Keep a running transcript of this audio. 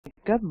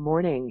Good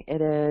morning. It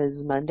is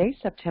Monday,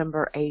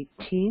 September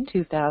 18,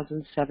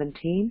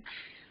 2017.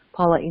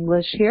 Paula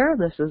English here.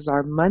 This is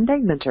our Monday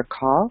Mentor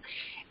Call,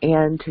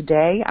 and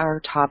today our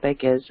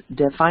topic is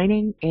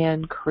defining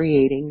and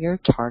creating your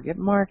target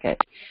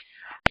market.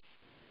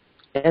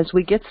 As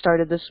we get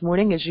started this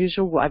morning, as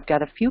usual, I've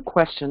got a few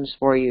questions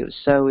for you.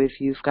 So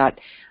if you've got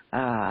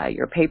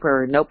your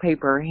paper or note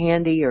paper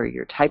handy or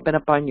you're typing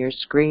up on your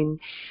screen,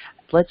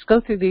 let's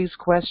go through these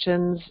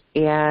questions,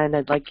 and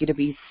I'd like you to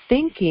be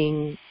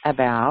thinking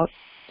about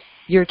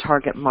your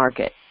target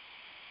market.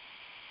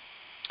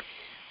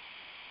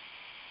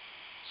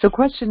 So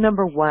question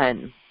number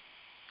one,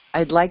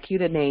 I'd like you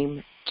to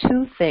name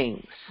two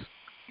things,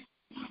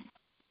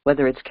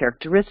 whether it's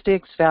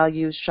characteristics,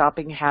 values,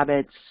 shopping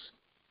habits,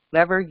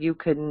 whatever you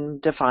can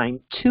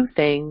define, two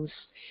things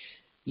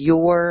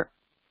your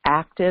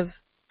active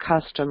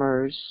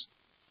customers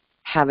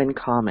have in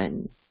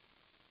common.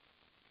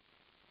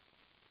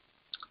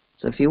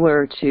 So if you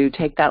were to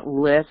take that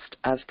list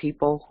of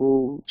people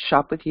who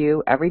shop with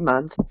you every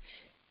month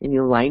and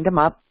you lined them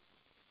up,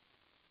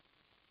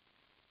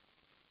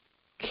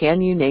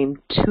 can you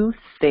name two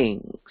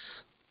things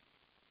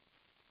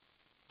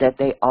that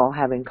they all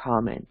have in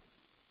common?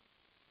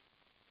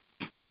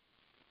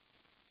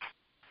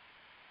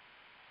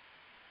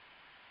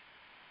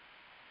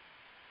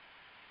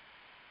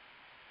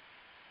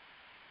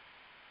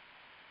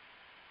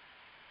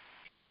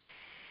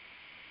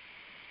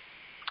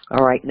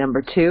 All right,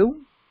 number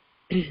two,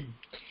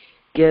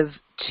 give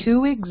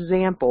two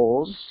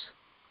examples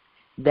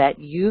that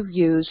you've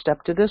used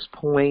up to this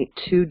point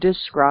to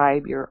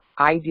describe your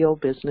ideal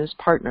business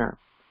partner.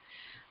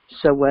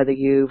 So whether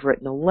you've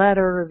written a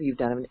letter, you've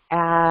done an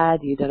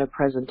ad, you've done a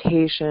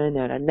presentation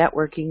at a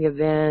networking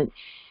event,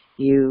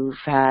 you've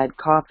had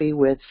coffee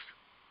with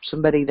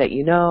somebody that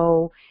you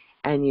know,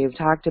 and you've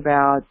talked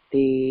about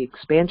the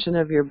expansion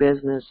of your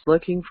business,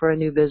 looking for a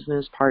new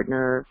business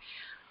partner,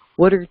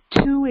 what are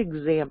two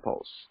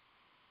examples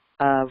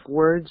of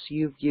words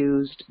you've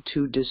used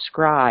to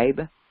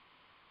describe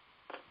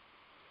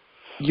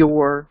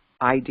your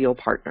ideal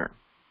partner?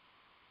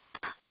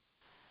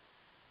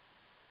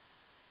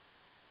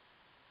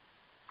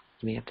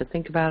 You may have to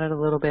think about it a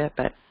little bit,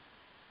 but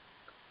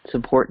it's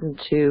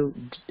important to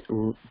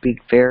be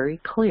very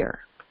clear.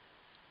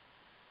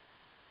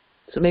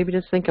 So maybe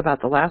just think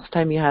about the last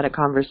time you had a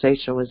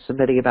conversation with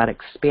somebody about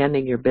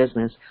expanding your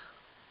business.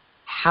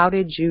 How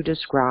did you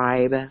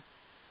describe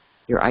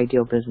your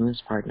ideal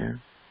business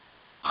partner?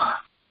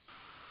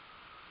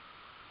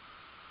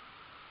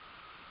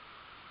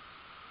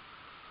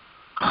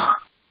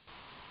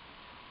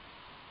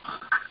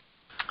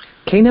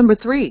 Okay, number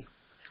three.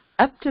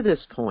 Up to this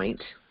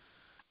point,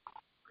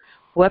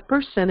 what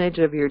percentage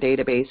of your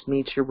database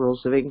meets your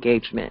rules of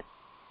engagement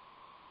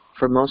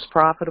for most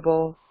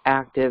profitable,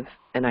 active,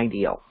 and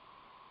ideal?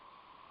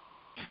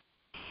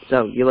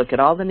 So you look at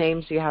all the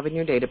names you have in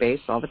your database,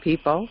 all the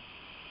people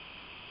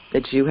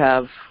that you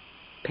have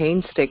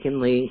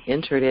painstakingly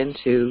entered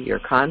into your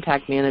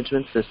contact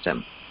management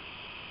system.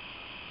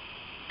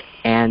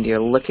 And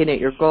you're looking at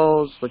your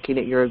goals, looking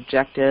at your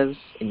objectives,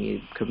 and you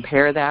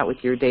compare that with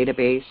your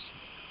database.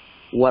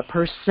 What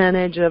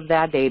percentage of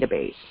that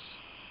database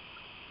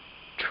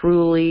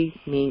truly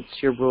meets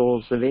your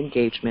rules of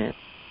engagement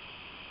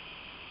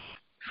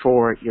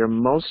for your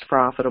most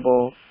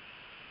profitable?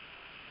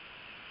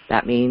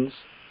 That means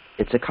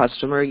it's a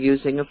customer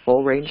using a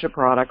full range of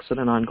products on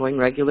an ongoing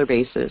regular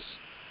basis.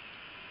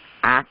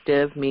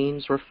 Active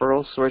means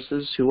referral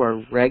sources who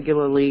are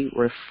regularly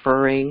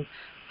referring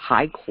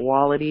high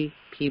quality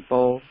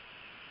people.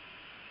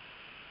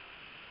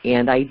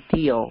 And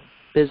ideal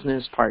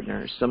business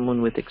partners,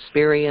 someone with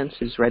experience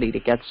who's ready to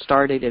get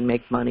started and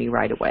make money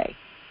right away.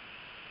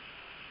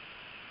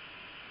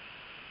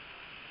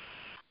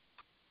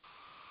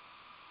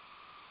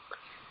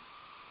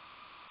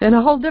 And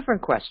a whole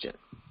different question.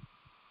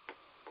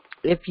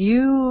 If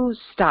you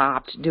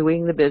stopped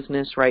doing the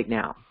business right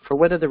now, for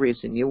whatever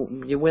reason,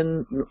 you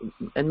win,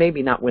 and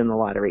maybe not win the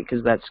lottery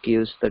because that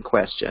skews the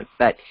question,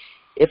 but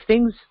if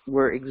things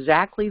were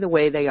exactly the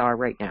way they are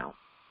right now,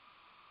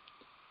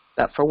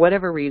 but for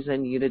whatever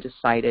reason you'd have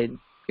decided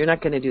you're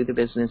not going to do the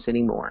business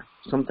anymore,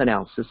 something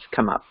else has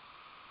come up,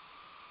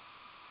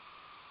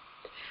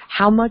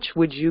 how much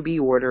would you be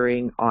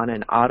ordering on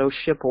an auto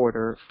ship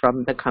order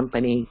from the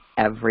company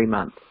every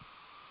month?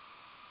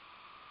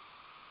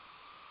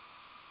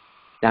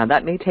 Now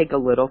that may take a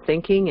little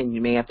thinking, and you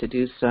may have to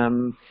do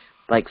some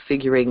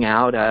figuring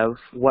out of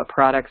what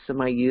products am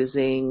I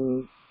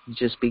using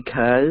just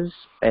because,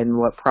 and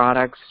what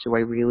products do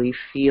I really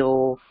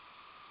feel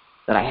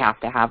that I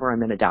have to have or I'm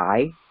going to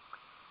die.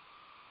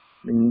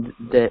 And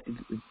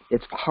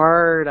it's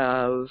part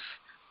of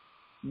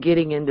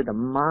getting into the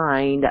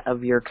mind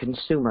of your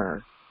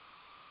consumer.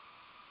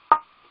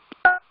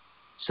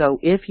 So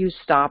if you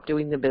stop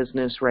doing the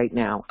business right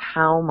now,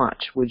 how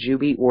much would you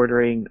be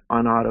ordering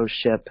on auto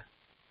ship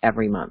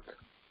every month?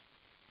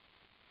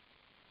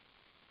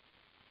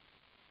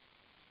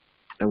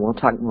 And we'll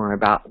talk more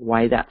about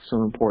why that's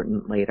so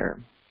important later.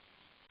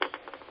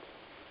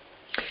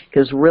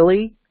 Because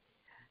really,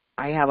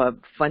 I have a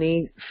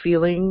funny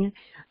feeling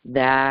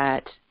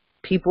that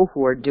people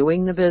who are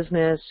doing the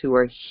business, who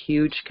are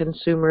huge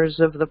consumers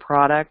of the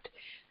product,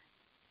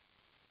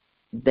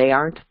 they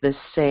aren't the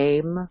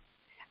same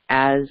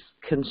as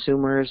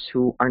consumers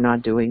who are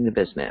not doing the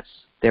business.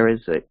 There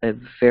is a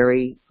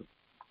very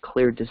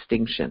clear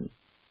distinction.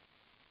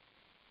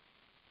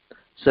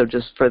 So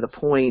just for the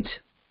point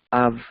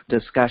of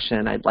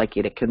discussion, I'd like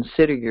you to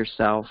consider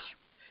yourself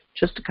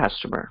just a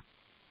customer.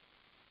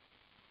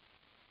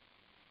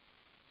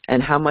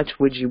 And how much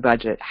would you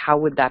budget? How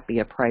would that be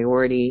a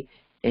priority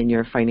in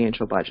your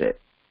financial budget?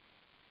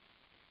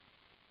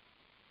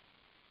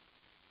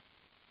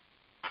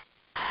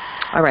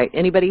 All right,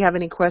 anybody have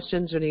any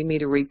questions or need me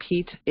to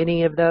repeat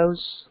any of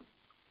those?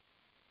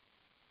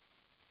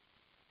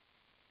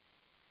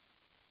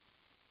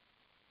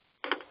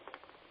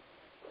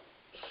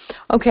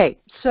 Okay,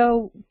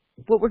 so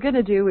what we're going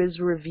to do is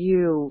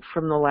review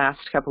from the last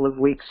couple of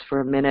weeks for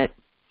a minute.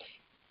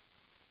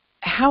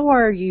 How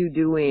are you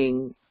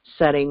doing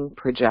setting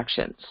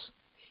projections?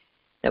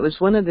 That was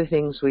one of the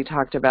things we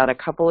talked about a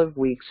couple of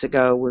weeks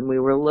ago when we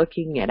were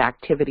looking at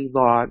activity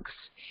logs,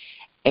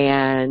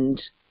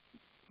 and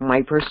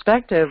my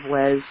perspective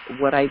was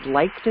what I'd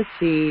like to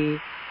see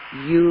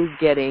you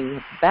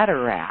getting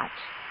better at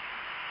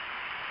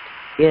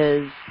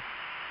is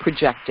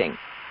projecting.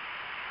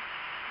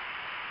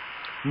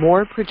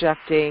 More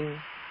projecting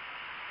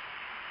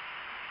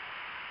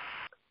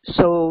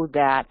so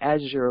that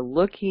as you're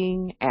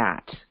looking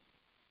at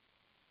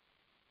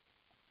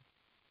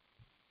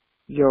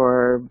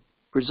your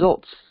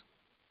results,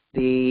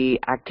 the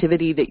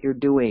activity that you're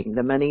doing,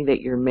 the money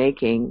that you're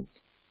making,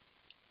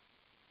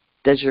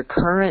 does your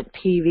current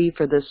PV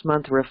for this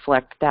month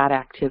reflect that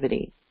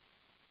activity?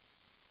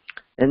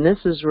 And this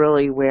is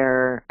really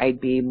where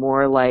I'd be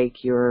more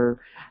like your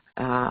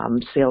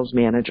sales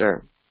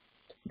manager,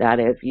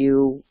 that if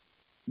you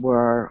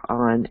were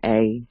on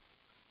a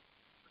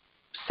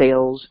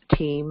sales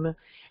team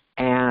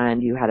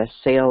and you had a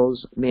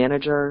sales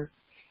manager,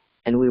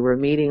 and we were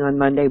meeting on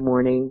Monday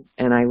morning,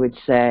 and I would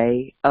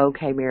say,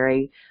 okay,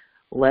 Mary,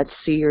 let's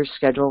see your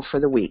schedule for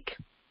the week.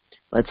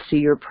 Let's see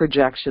your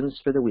projections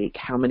for the week.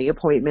 How many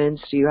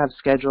appointments do you have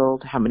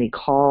scheduled? How many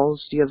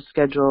calls do you have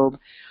scheduled?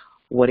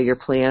 What are your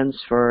plans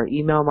for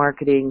email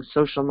marketing,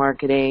 social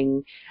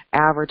marketing,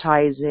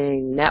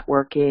 advertising,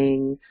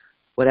 networking,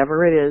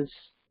 whatever it is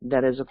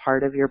that is a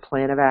part of your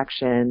plan of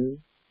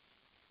action?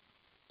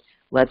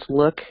 Let's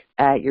look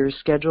at your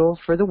schedule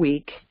for the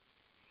week,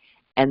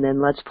 and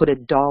then let's put a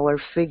dollar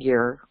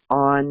figure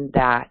on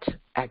that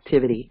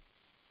activity.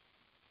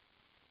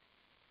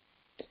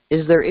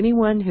 Is there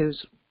anyone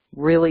who's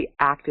really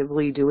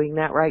actively doing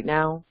that right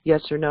now?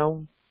 Yes or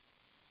no?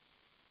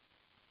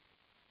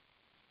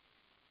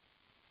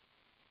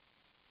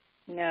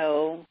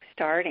 No,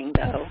 starting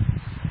though.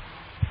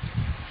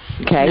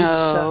 Okay.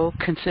 No,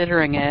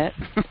 considering it.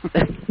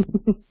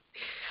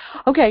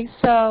 Okay,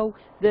 so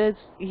this,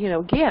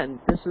 again,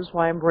 this is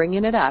why I'm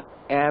bringing it up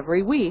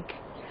every week,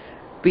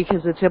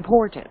 because it's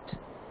important.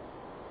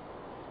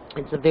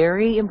 It's a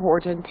very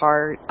important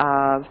part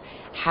of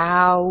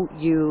how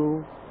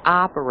you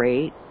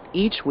operate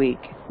each week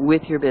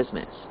with your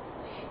business,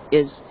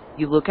 is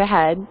you look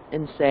ahead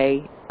and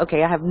say,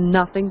 okay, I have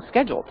nothing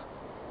scheduled.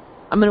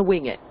 I'm going to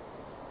wing it.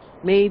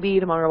 Maybe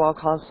tomorrow I'll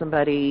call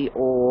somebody,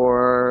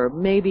 or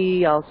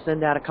maybe I'll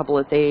send out a couple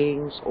of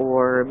things,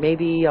 or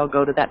maybe I'll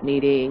go to that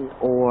meeting,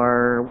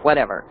 or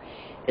whatever.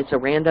 It's a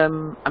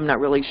random, I'm not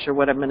really sure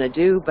what I'm going to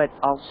do, but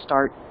I'll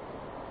start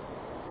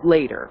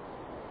later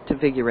to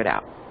figure it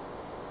out.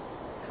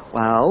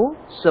 Well,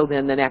 so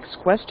then the next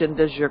question,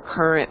 does your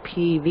current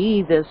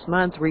PV this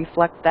month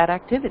reflect that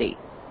activity?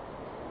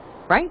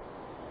 Right?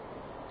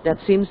 That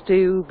seems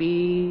to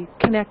be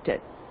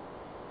connected.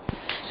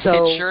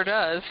 So, it sure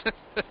does.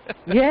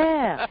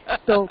 yeah.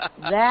 So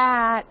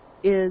that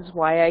is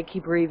why I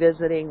keep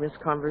revisiting this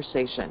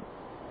conversation.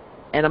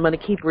 And I'm going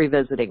to keep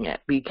revisiting it,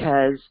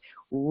 because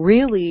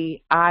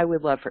really I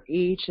would love for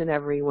each and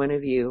every one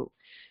of you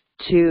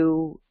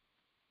to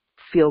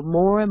feel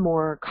more and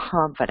more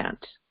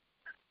confident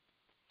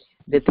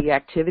that the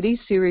activity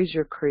series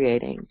you're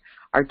creating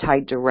are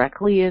tied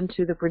directly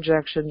into the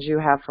projections you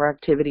have for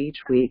activity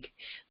each week,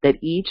 that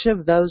each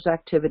of those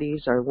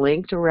activities are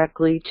linked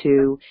directly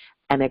to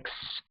an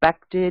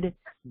expected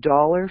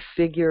dollar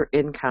figure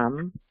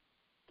income,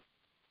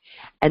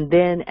 and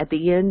then at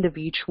the end of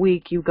each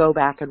week you go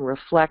back and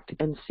reflect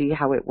and see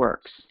how it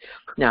works.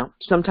 Now,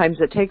 sometimes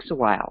it takes a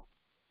while,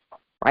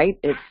 right?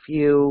 If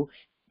you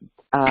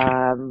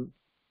I'm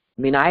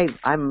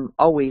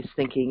always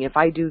thinking, if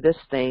I do this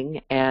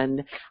thing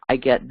and I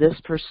get this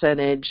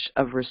percentage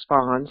of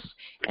response,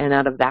 and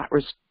out of that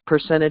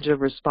percentage of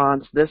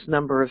response, this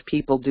number of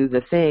people do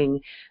the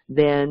thing,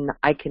 then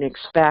I can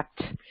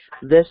expect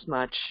this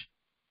much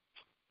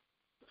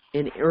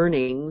in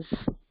earnings,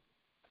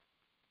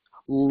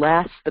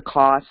 less the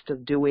cost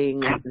of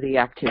doing the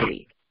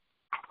activity.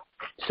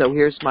 So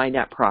here's my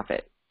net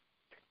profit.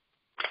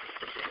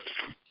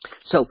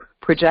 So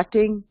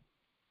projecting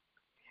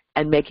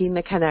and making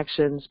the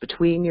connections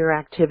between your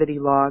activity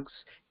logs,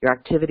 your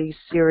activity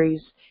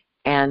series,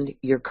 and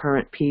your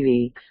current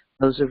PV.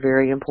 Those are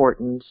very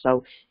important.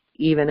 So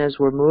even as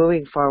we're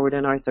moving forward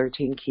in our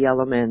 13 key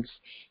elements,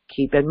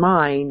 keep in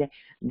mind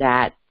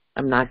that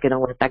I'm not going to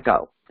let that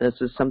go. This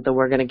is something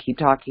we're going to keep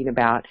talking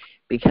about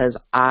because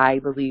I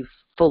believe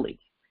fully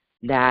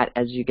that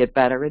as you get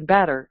better and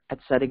better at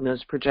setting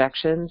those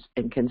projections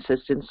and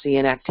consistency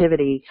and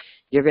activity,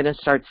 you're going to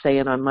start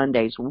saying on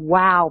Mondays,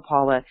 wow,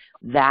 Paula,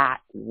 that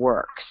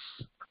works.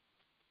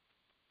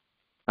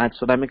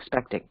 That's what I'm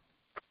expecting.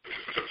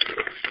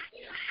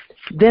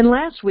 Then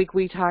last week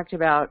we talked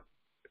about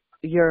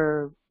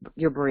your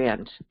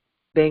brand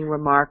being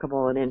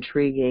remarkable and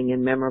intriguing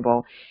and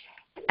memorable.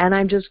 And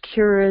I'm just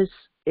curious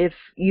if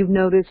you've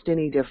noticed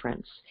any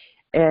difference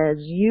as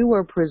you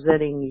are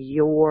presenting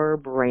your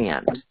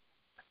brand,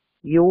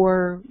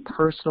 your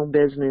personal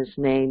business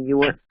name,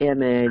 your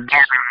image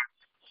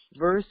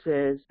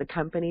versus the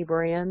company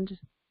brand.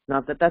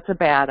 Not that that's a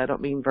bad, I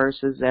don't mean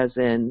versus as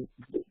in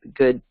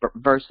good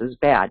versus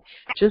bad,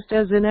 just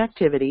as in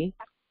activity.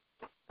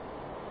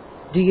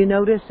 Do you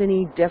notice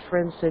any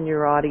difference in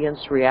your audience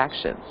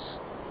reactions?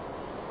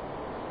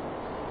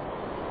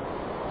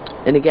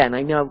 And again,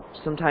 I know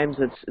sometimes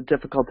it's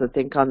difficult to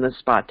think on the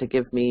spot to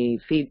give me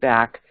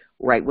feedback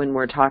right when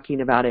we're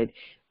talking about it,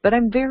 but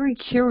I'm very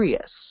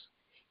curious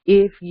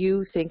if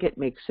you think it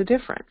makes a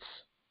difference.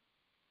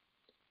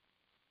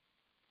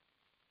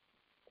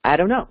 I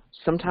don't know.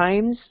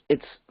 Sometimes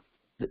it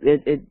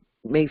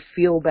may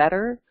feel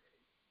better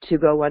to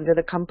go under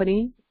the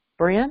company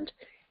brand,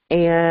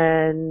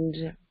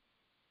 and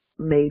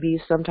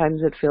maybe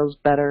sometimes it feels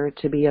better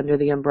to be under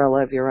the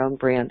umbrella of your own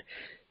brand.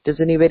 Does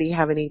anybody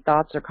have any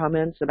thoughts or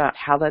comments about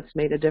how that's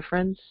made a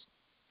difference?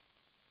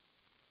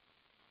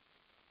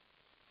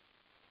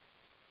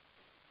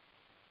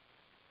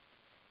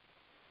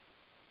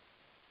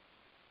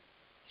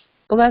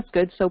 Well, that's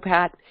good. So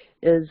Pat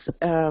is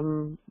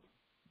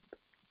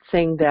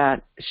saying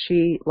that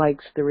she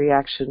likes the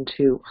reaction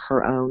to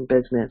her own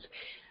business.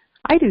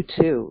 I do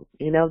too.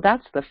 You know,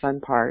 that's the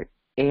fun part.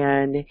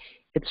 And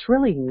it's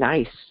really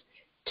nice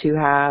to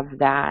have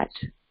that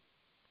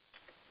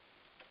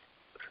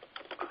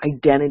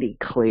identity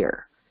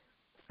clear.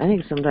 I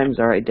think sometimes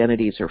our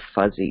identities are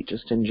fuzzy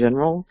just in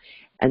general.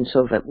 And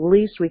so if at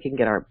least we can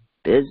get our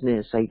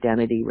business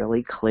identity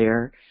really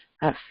clear,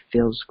 that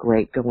feels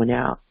great going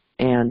out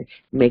and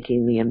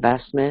making the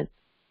investment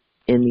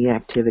in the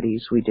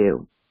activities we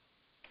do.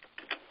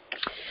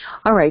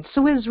 All right,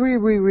 so as we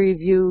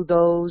review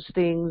those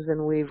things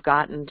and we've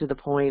gotten to the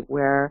point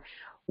where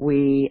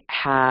we're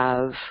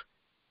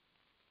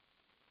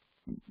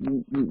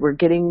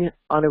getting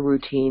on a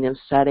routine of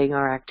setting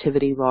our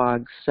activity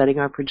logs, setting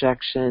our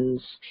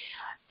projections,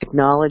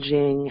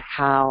 acknowledging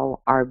how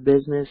our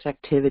business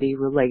activity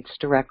relates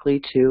directly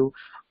to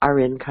our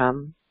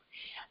income.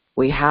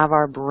 We have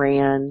our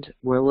brand.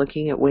 We're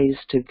looking at ways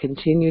to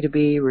continue to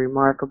be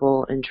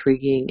remarkable,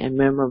 intriguing, and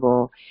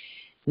memorable.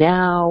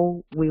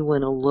 Now we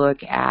want to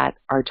look at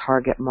our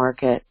target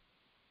market.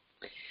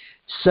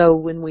 So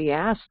when we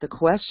asked the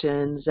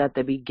questions at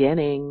the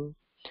beginning,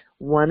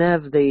 one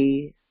of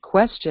the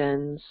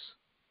questions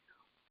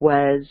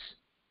was,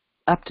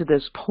 up to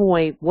this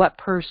point, what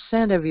 %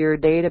 of your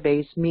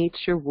database meets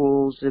your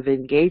rules of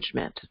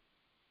engagement?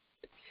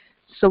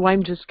 So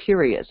I'm just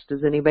curious,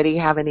 does anybody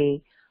have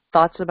any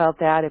thoughts about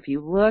that? If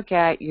you look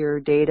at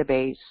your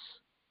database,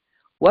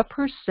 what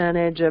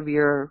percentage of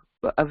your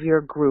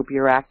group,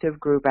 your active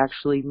group,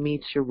 actually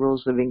meets your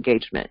rules of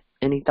engagement?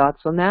 Any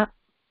thoughts on that?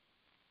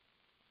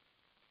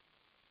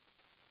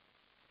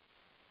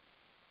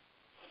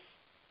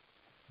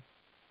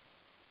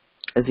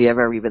 Have you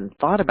ever even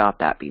thought about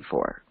that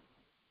before?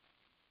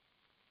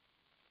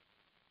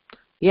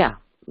 Yeah,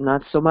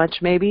 not so much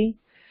maybe.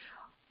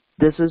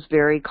 This is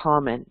very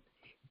common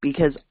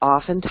because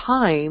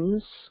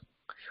oftentimes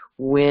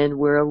when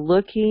we're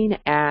looking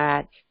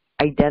at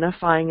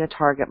identifying a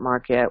target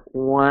market,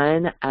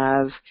 one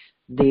of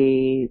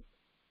the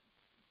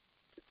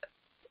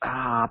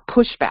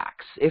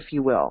pushbacks, if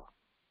you will,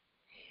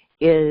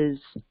 is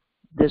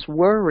this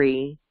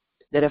worry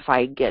that if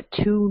I get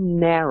too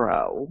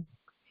narrow,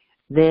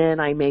 then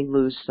I may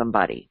lose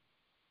somebody.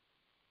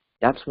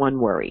 That's one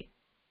worry,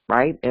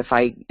 right? If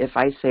I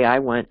say I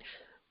want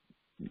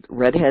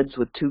redheads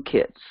with 2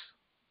 kids,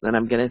 then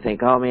I'm going to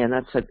think, oh man,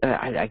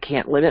 I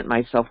can't limit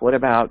myself. What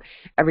about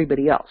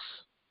everybody else?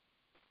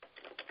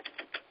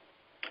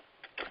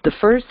 The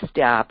first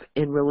step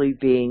in really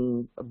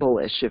being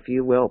bullish, if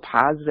you will,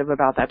 positive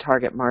about that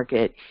target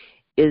market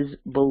is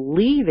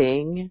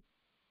believing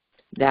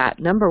that,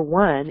 number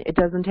one, it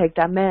doesn't take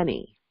that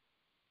many.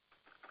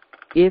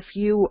 If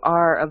you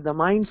are of the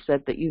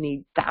mindset that you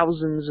need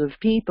thousands of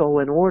people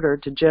in order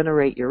to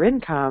generate your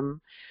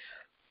income,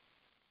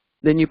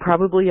 then you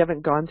probably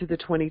haven't gone through the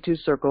 22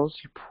 circles.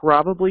 You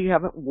probably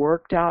haven't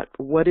worked out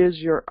what is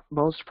your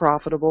most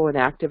profitable and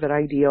active and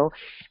ideal.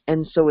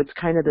 And so it's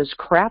kind of this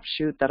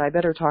crapshoot that I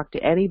better talk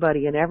to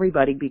anybody and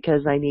everybody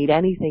because I need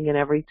anything and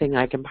everything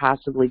I can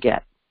possibly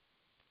get.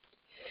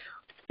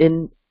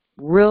 In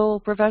real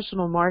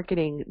professional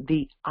marketing,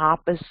 the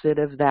opposite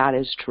of that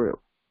is true.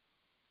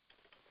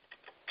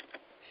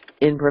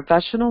 In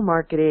professional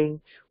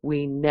marketing,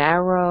 we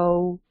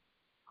narrow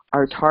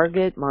our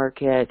target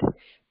market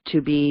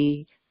to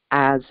be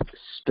as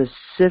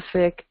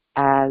specific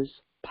as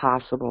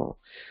possible.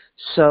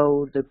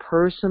 So the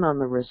person on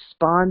the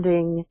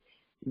responding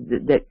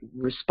that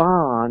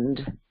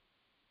respond,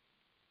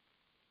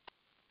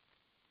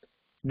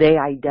 they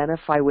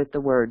identify with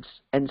the words.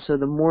 And so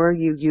the more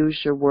you use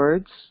your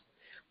words,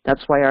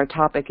 that's why our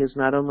topic is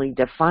not only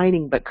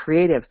defining but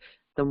creative.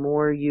 The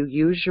more you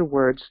use your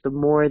words, the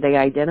more they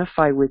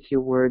identify with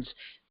your words,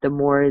 the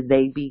more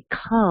they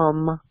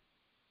become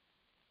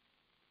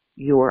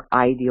your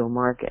ideal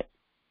market.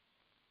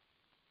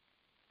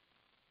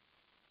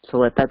 So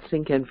let that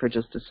sink in for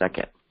just a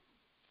second.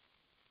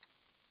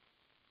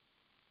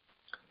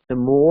 The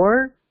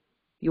more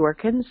you are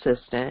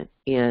consistent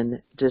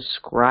in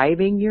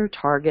describing your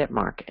target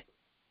market,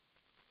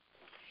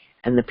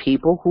 and the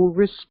people who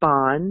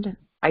respond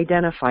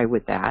identify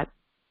with that,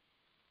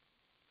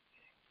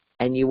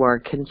 and you are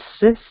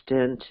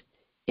consistent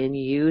in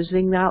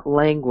using that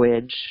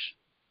language,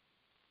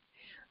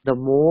 the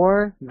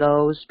more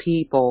those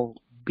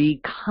people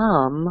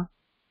become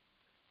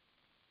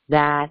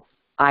that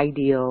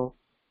ideal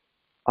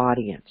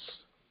audience.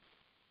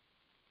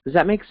 Does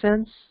that make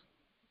sense?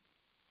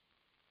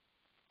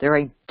 They're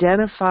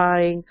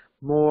identifying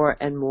more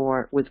and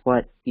more with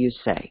what you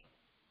say.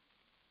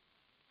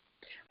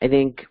 I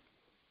think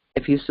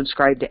if you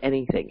subscribe to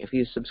anything, if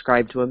you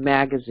subscribe to a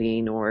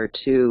magazine or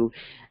to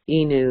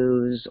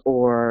e-news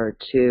or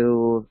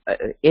to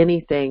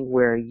anything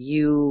where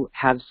you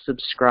have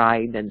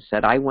subscribed and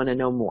said, I want to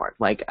know more,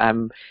 like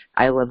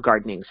I love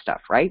gardening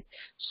stuff, right?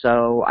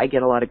 So I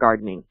get a lot of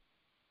gardening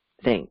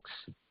things.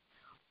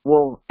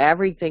 Well,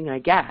 everything I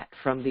get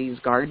from these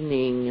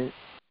gardening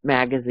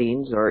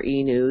magazines or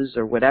e-news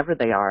or whatever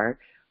they are,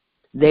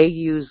 they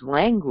use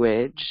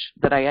language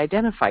that I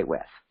identify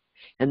with.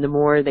 And the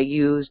more they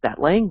use that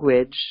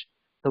language,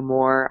 the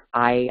more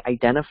I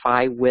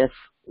identify with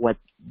what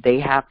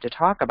they have to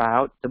talk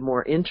about, the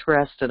more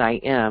interested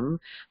I am,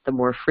 the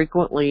more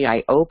frequently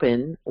I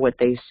open what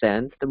they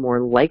send, the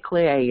more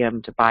likely I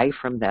am to buy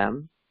from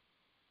them.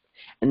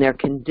 And they're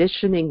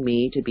conditioning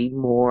me to be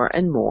more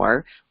and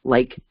more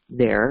like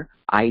their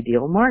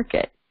ideal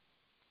market.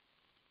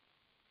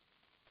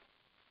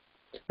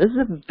 This is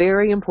a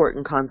very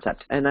important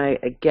concept, and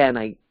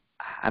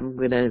I'm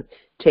going to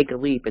take a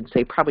leap and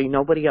say probably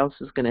nobody else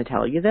is going to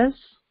tell you this.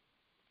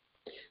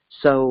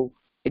 So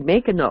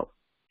make a note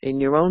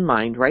in your own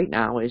mind right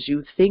now as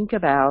you think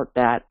about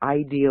that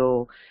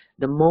ideal,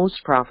 the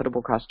most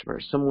profitable customer,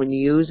 someone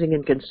using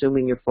and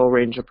consuming your full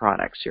range of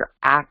products, your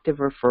active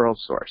referral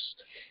source,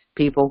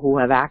 people who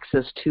have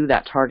access to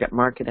that target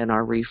market and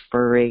are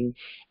referring,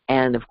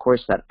 and of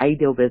course that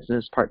ideal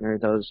business partner,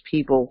 those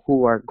people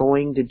who are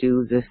going to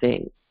do the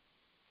thing.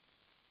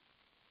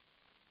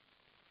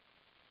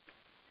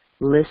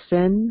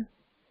 Listen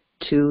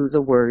to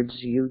the words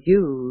you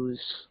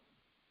use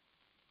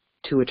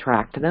to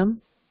attract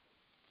them,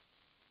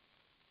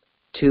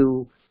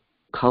 to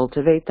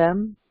cultivate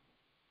them,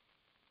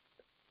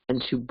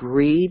 and to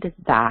breed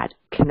that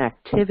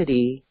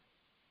connectivity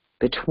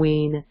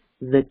between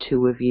the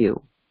two of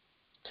you.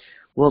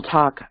 We'll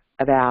talk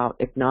about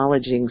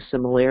acknowledging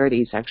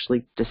similarities.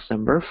 Actually,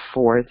 December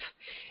 4th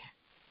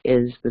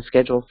is the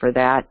schedule for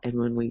that. And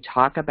when we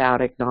talk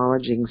about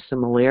acknowledging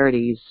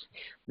similarities,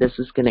 this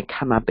is going to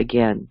come up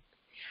again.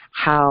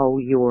 How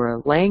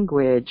your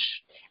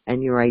language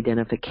and your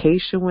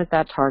identification with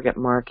that target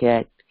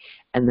market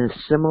and the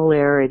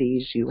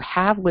similarities you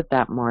have with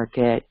that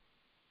market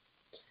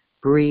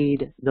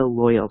breed the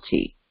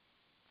loyalty.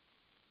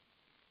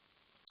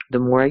 The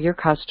more your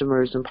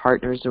customers and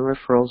partners and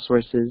referral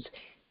sources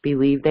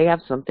believe they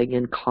have something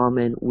in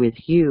common with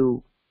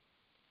you,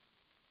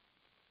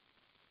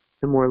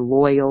 the more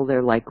loyal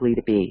they're likely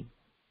to be.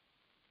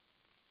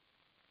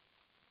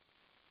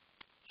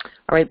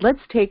 All right, let's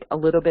take a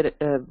little bit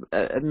of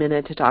a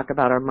minute to talk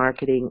about our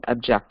marketing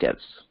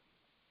objectives.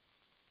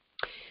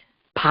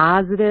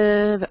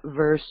 Positive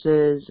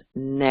versus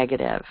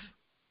negative.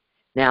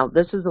 Now,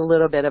 this is a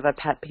little bit of a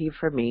pet peeve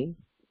for me,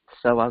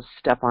 so I'll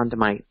step onto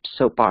my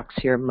soapbox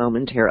here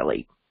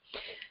momentarily.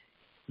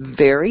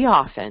 Very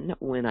often,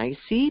 when I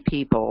see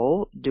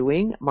people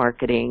doing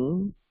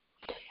marketing,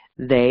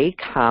 they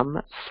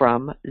come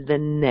from the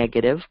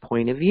negative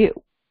point of view.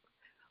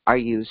 Are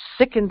you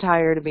sick and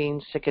tired of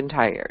being sick and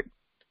tired?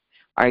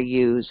 Are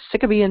you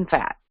sick of being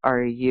fat?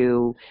 Are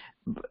you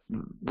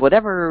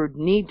whatever,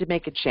 need to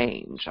make a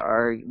change?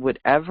 Or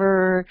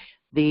whatever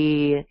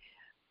the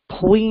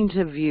point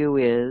of view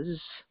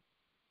is,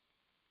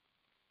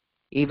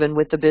 even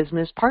with the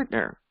business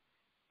partner.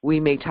 We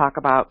may talk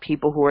about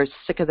people who are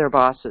sick of their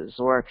bosses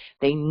or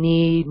they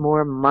need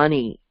more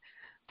money.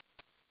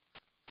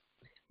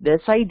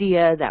 This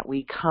idea that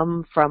we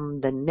come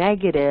from the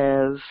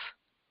negative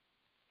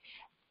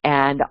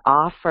and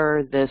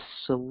offer this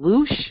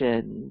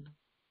solution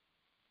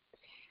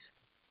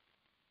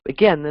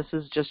again, this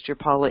is just your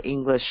Paula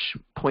English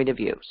point of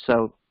view,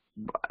 so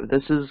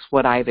this is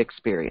what I've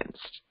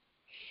experienced,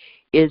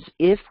 is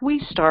if we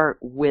start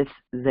with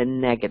the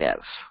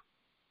negative,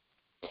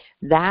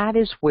 that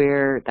is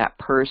where that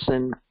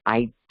person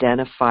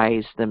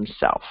identifies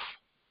themselves.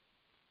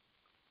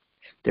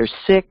 They're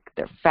sick,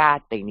 they're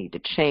fat, they need to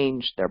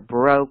change, they're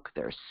broke,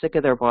 they're sick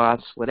of their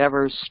boss,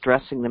 whatever's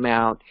stressing them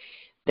out.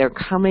 They're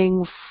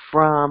coming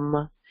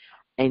from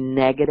a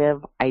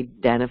negative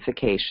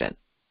identification.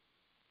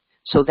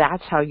 So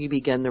that's how you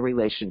begin the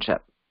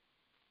relationship,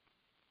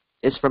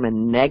 is from a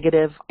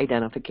negative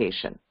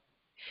identification.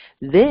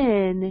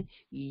 Then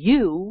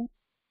you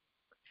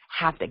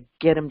have to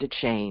get them to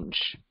change.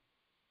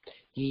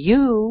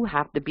 You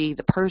have to be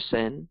the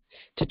person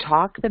to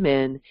talk them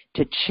in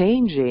to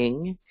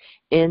changing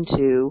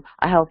into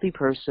a healthy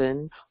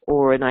person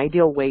or an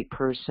ideal weight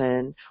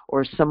person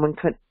or someone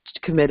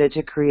committed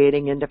to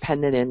creating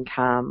independent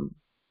income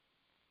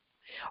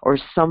or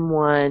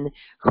someone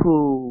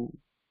who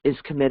is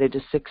committed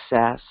to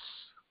success.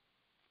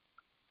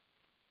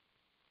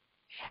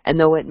 And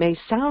though it may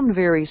sound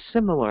very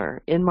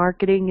similar, in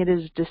marketing it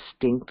is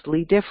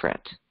distinctly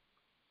different.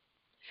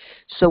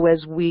 So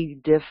as we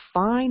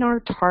define our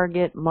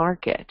target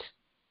market,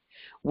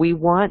 we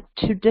want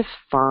to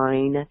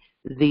define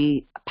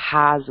the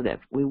positive.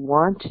 We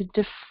want to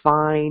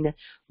define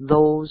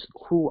those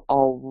who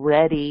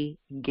already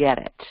get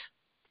it.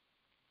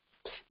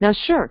 Now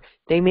sure,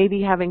 they may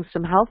be having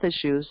some health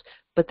issues,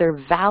 but their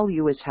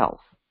value is health.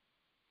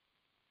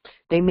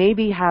 They may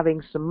be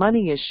having some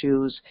money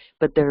issues,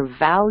 but their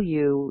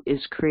value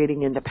is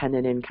creating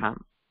independent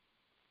income.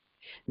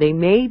 They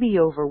may be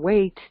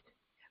overweight,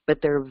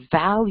 but their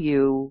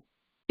value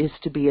is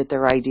to be at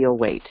their ideal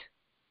weight.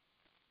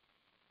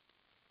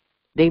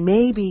 They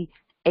may be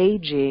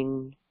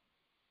aging,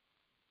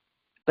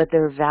 but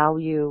their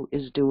value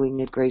is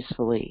doing it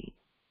gracefully.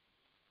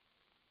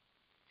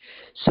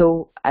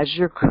 So as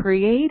you're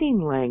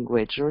creating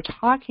language or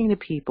talking to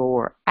people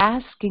or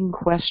asking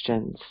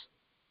questions,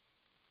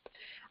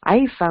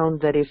 I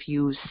found that if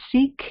you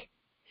seek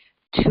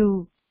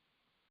to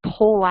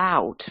pull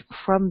out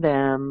from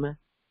them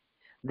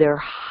their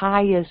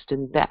highest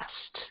and best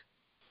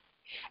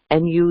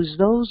and use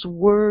those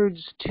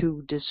words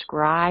to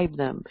describe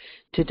them,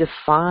 to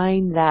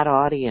define that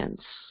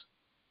audience,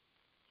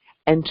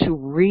 and to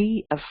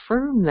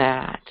reaffirm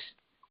that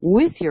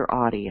with your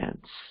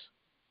audience,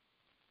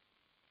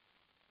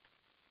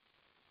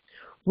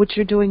 what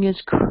you're doing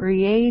is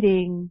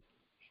creating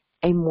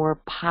a more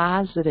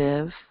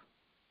positive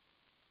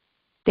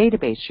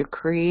database. You're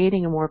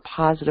creating a more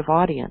positive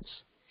audience.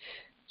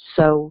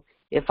 So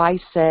if I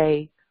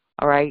say,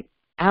 all right,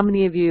 how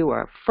many of you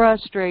are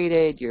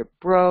frustrated, you're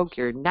broke,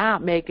 you're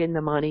not making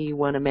the money you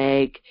want to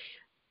make,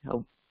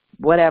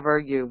 whatever,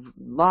 you've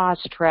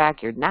lost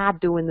track, you're not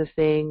doing the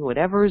thing,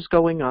 whatever is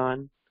going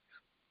on.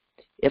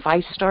 If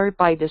I start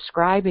by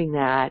describing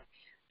that,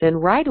 then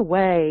right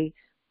away,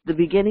 the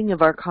beginning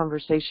of our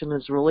conversation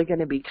is really going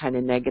to be kind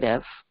of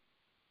negative.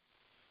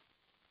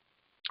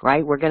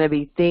 Right? We're going to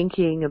be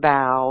thinking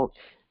about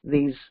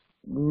these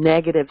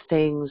negative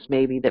things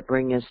maybe that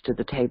bring us to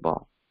the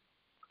table.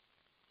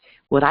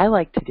 What I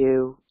like to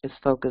do is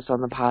focus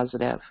on the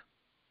positive.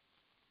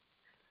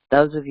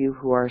 Those of you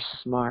who are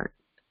smart,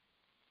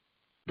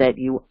 that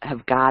you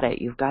have got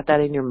it. You've got that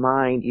in your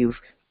mind.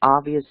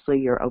 Obviously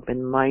you're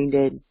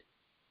open-minded.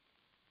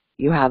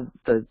 You have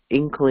the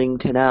inkling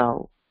to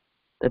know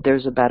that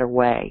there's a better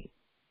way.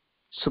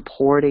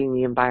 Supporting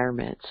the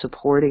environment,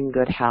 supporting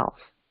good health,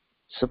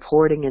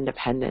 supporting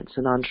independence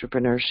and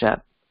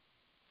entrepreneurship.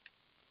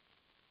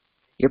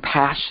 You're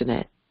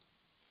passionate.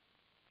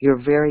 You're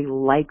very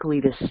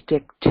likely to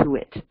stick to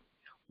it.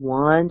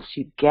 Once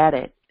you get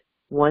it,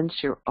 once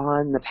you're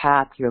on the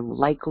path, you're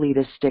likely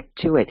to stick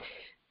to it.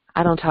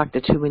 I don't talk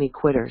to too many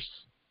quitters.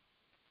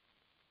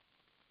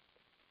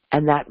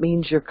 And that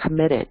means you're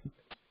committed.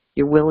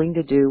 You're willing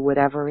to do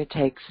whatever it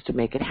takes to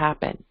make it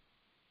happen.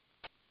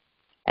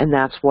 And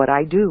that's what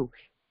I do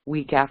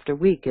week after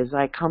week, is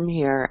I come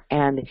here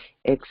and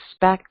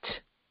expect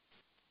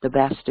the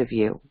best of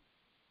you.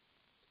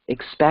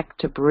 Expect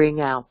to bring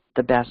out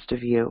the best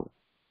of you.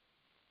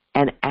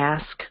 And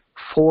ask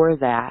for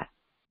that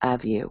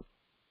of you.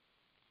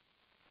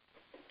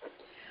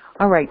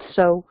 All right,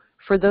 so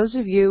for those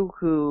of you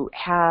who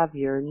have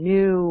your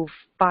new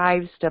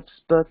 5 Steps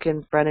book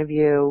in front of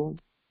you,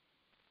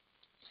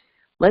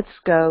 let's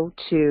go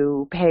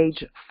to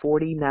page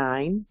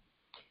 49,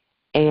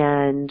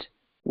 and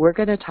we're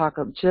going to talk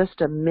just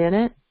a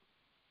minute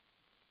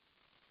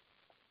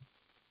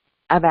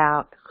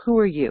about who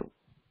are you.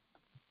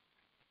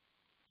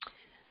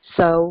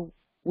 So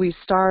we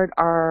start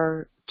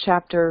our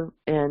chapter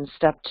in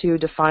step 2,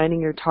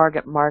 defining your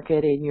target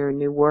market, in your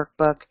new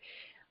workbook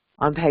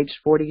on page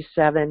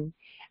 47.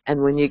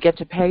 And when you get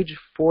to page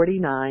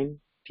 49,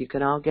 if you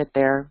can all get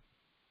there,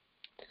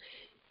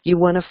 you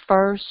want to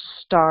first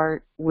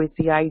start with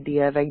the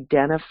idea of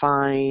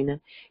identifying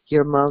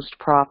your most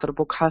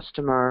profitable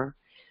customer.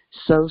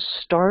 So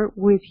start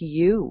with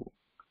you.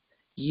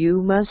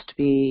 You must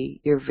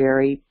be your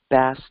very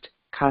best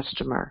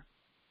customer.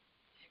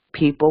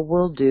 People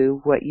will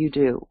do what you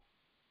do.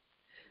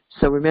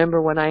 So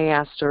remember when I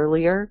asked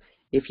earlier,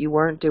 if you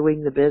weren't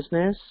doing the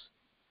business,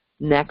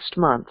 next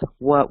month,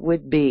 what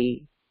would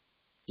be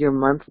your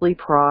monthly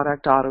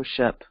product auto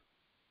ship?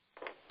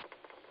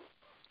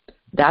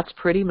 That's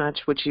pretty much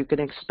what you can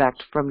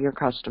expect from your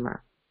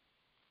customer.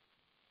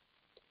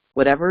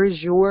 Whatever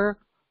is your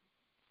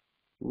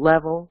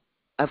level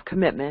of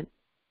commitment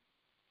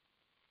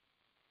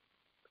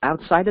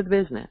outside of the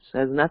business, it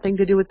has nothing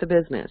to do with the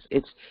business.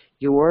 It's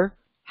your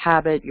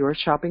habit, your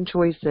shopping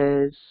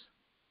choices.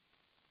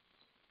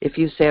 If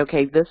you say,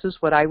 okay, this is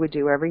what I would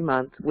do every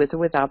month with or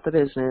without the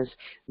business,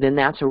 then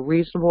that's a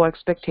reasonable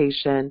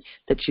expectation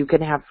that you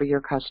can have for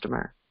your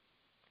customer.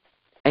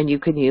 And you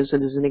can use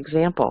it as an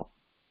example.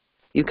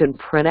 You can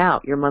print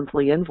out your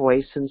monthly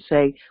invoice and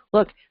say,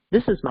 look,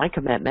 this is my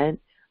commitment.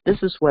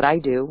 This is what I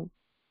do.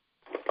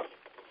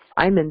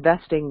 I'm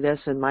investing this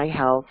in my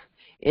health,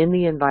 in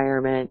the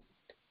environment,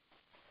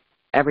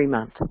 every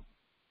month.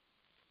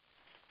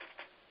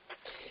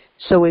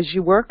 So as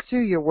you work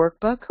through your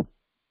workbook,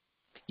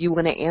 you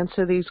want to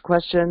answer these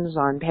questions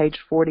on page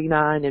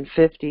 49 and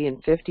 50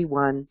 and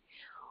 51,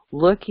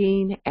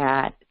 looking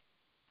at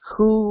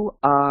who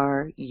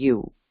are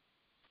you?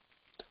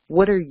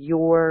 What are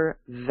your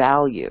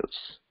values?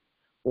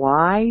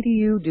 Why do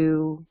you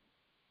do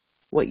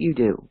what you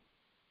do?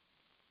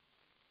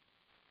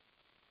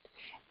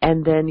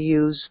 And then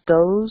use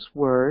those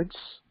words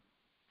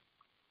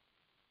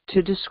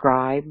to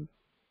describe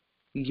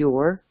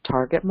your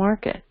target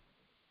market.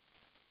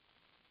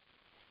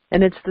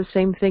 And it's the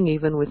same thing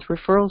even with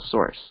referral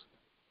source.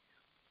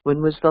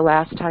 When was the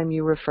last time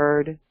you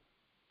referred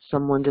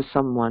someone to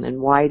someone,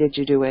 and why did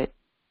you do it?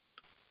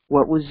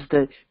 What was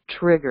the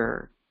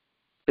trigger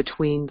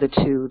between the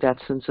two, that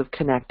sense of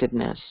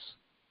connectedness?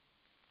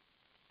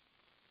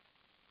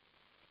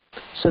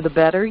 So the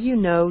better you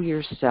know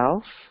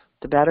yourself,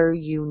 the better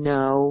you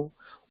know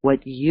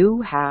what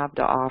you have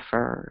to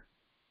offer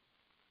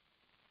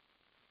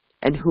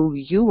and who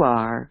you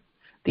are,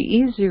 the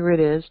easier it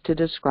is to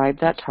describe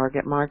that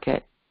target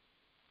market.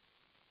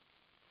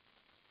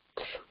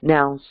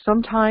 Now,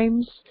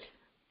 sometimes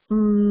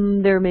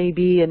there may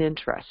be an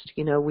interest.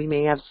 You know, we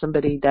may have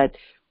somebody that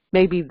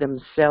maybe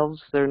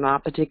themselves, they're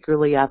not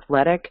particularly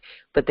athletic,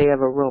 but they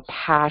have a real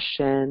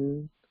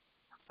passion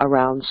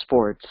around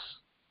sports.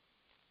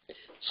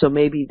 So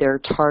maybe their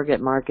target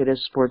market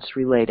is sports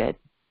related.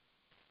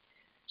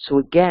 So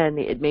again,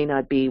 it may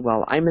not be,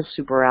 well, I'm a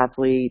super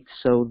athlete,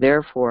 so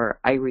therefore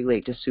I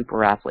relate to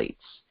super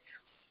athletes.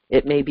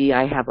 It may be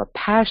I have a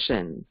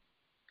passion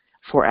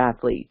for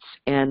athletes,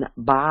 and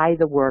by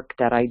the work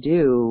that I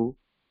do,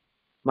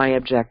 my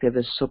objective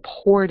is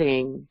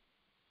supporting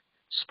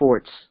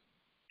sports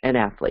and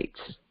athletes.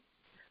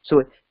 So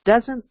it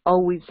doesn't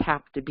always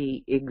have to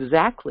be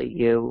exactly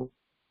you,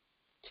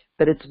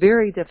 but it's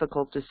very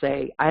difficult to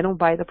say, I don't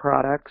buy the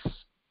products,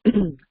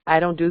 I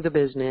don't do the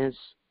business,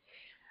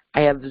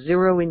 I have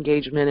zero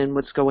engagement in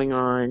what's going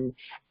on,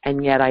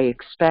 and yet I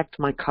expect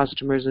my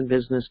customers and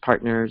business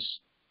partners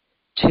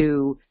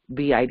to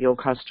be ideal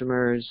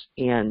customers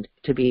and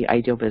to be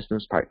ideal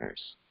business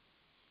partners.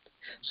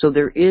 So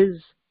there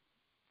is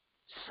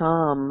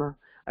some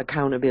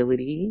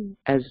accountability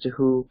as to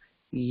who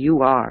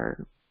you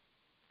are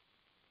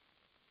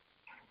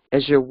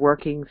as you're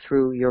working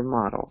through your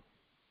model.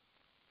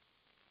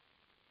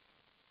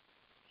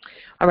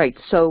 All right,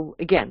 so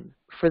again,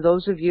 for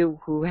those of you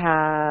who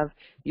have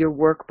your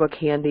workbook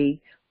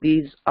handy,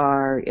 these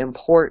are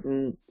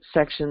important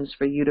sections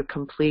for you to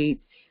complete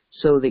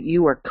so that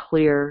you are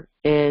clear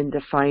in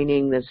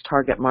defining this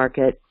target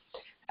market.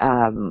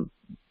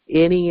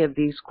 Any of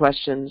these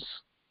questions,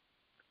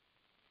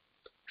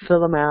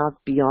 fill them out,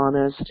 be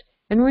honest,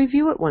 and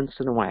review it once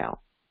in a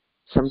while.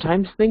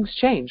 Sometimes things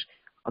change.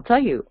 I'll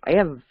tell you, I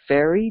have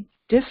very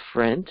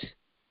different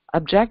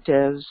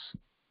objectives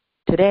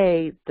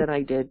today than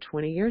I did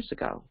 20 years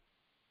ago.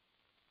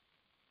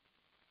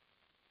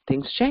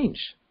 Things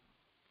change.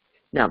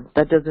 Now,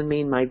 that doesn't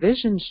mean my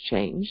vision's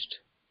changed,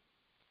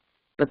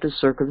 but the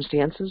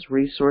circumstances,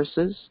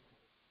 resources,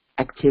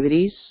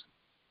 activities,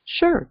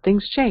 sure,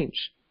 things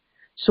change.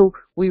 So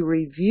we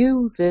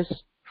review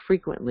this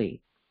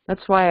frequently.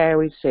 That's why I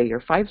always say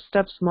your 5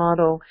 steps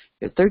model,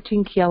 your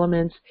 13 key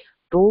elements,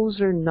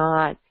 those are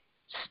not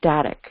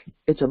static.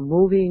 It's a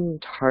moving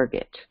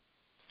target.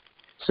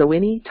 So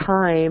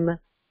anytime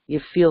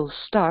you feel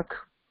stuck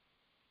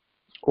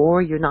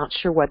or you're not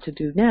sure what to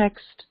do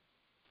next,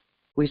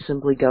 we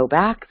simply go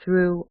back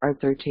through our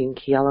 13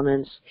 key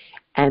elements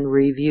and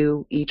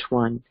review each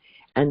one.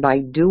 And by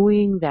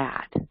doing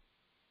that,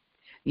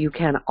 you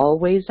can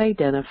always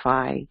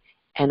identify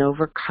and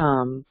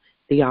overcome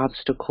the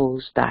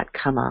obstacles that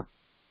come up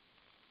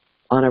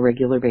on a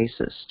regular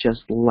basis,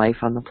 just life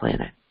on the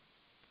planet.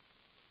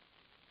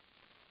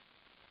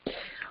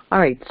 All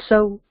right,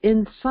 so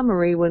in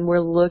summary, when we're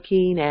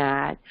looking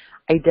at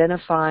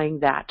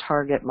identifying that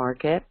target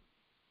market,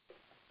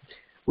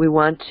 we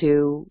want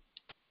to,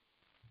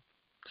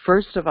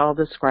 first of all,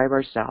 describe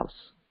ourselves.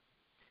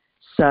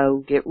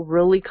 So get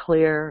really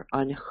clear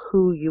on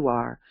who you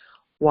are.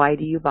 Why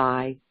do you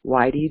buy?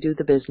 Why do you do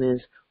the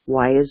business?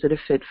 Why is it a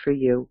fit for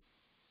you?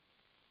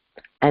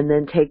 And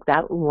then take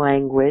that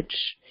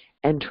language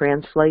and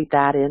translate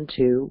that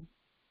into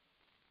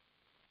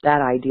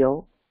that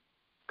ideal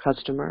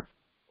customer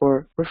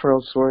or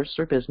referral source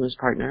or business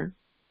partner.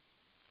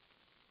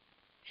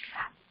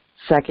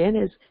 Second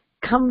is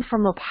come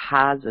from a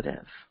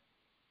positive.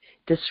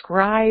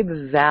 Describe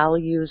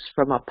values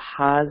from a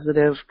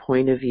positive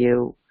point of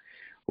view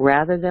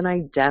rather than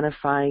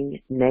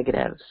identifying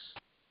negatives.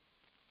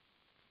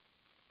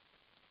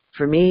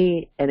 For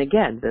me, and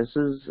again, this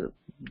is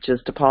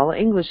just a Paula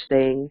English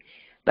thing,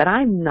 but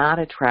I'm not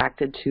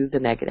attracted to the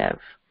negative.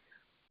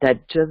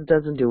 That just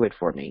doesn't do it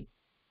for me.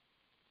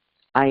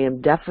 I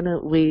am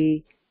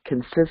definitely,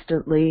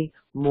 consistently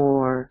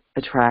more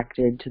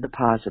attracted to the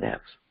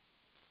positive.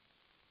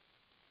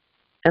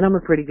 And I'm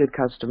a pretty good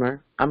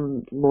customer.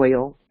 I'm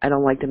loyal. I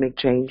don't like to make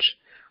change.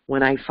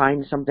 When I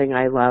find something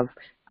I love,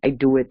 I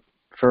do it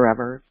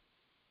forever.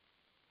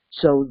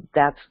 So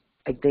that's,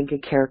 I think, a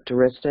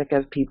characteristic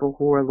of people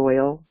who are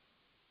loyal,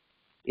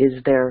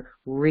 is they're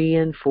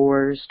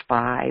reinforced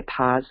by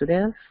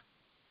positive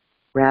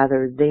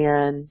rather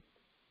than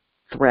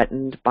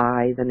threatened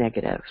by the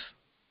negative.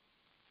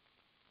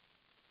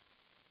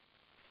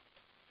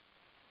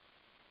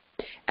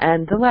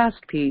 And the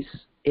last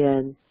piece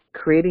in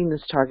creating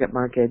this target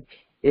market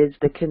is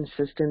the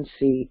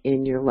consistency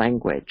in your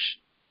language.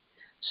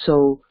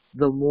 So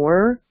the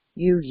more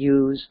you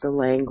use the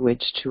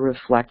language to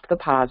reflect the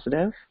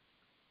positive,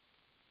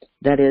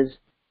 that is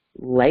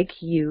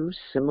like you,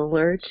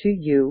 similar to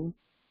you,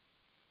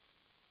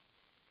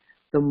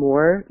 the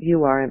more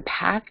you are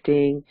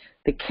impacting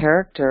the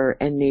character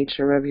and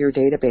nature of your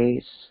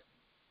database,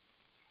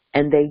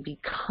 and they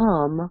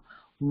become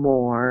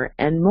more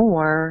and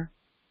more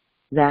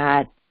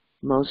that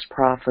most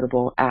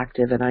profitable,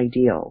 active, and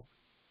ideal.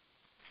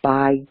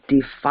 By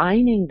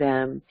defining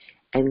them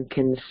and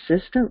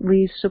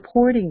consistently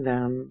supporting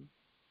them,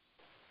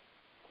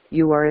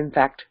 you are in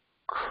fact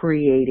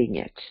creating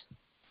it.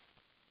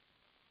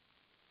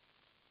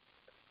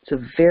 It's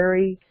a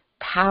very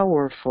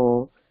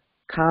powerful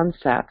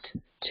concept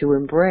to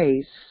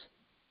embrace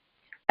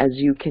as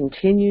you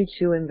continue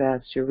to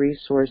invest your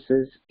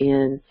resources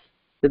in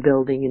the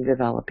building and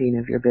developing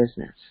of your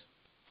business.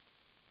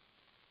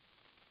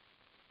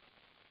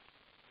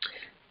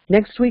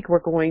 Next week, we're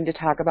going to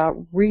talk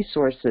about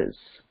resources.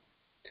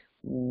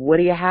 What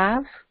do you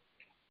have,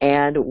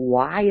 and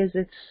why is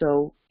it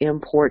so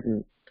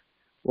important?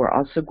 We're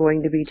also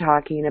going to be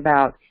talking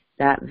about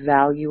that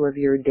value of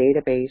your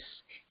database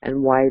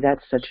and why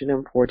that's such an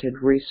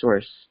important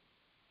resource.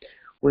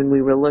 When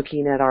we were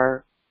looking at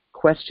our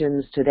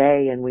questions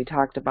today and we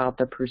talked about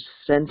the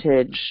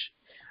percentage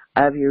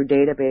of your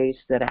database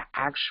that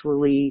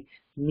actually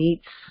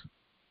meets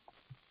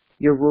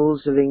your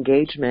rules of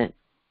engagement,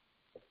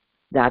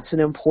 that's an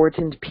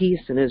important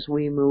piece, and as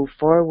we move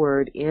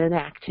forward in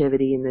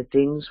activity and the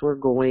things we're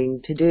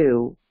going to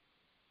do,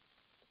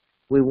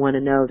 we want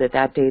to know that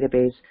that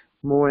database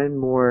more and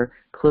more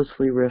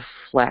closely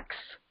reflects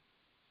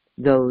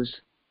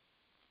those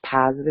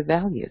positive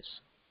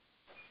values.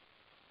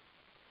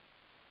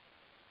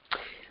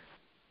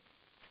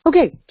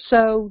 Okay,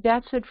 so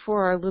that's it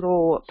for our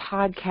little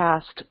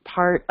podcast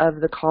part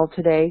of the call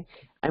today.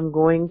 I'm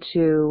going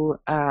to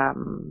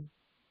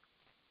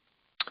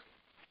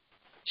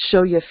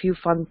show you a few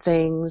fun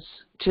things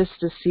just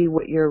to see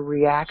what your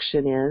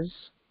reaction is.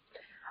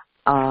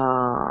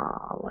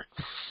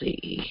 Let's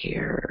see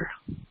here.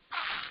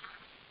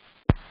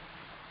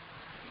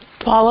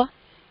 Paula?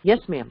 Yes,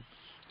 ma'am.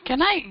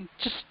 Can I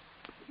just,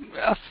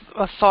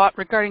 a thought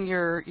regarding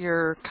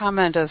your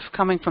comment of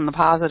coming from the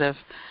positive.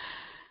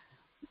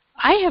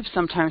 I have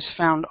sometimes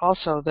found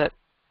also that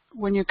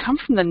when you come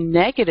from the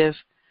negative,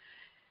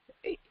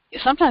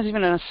 sometimes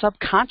even on a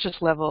subconscious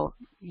level,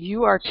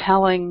 you are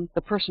telling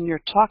the person you're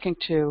talking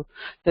to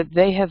that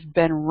they have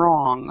been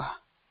wrong.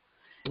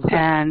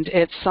 And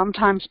it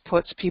sometimes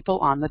puts people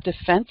on the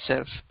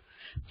defensive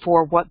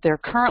for what they're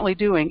currently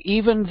doing,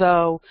 even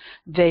though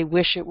they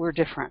wish it were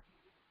different.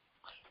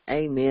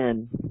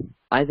 Amen.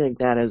 I think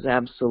that is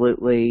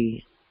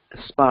absolutely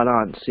spot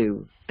on,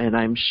 Sue. And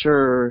I'm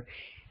sure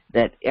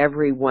that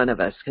every one of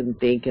us can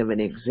think of an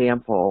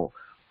example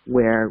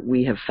where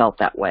we have felt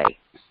that way.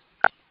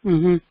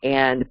 Mm-hmm.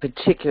 And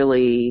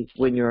particularly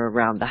when you're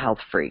around the health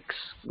freaks,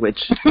 which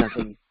is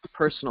nothing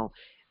personal,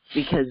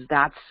 because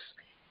that's,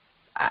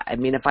 I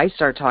mean, if I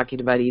start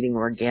talking about eating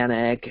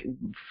organic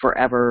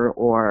forever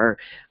or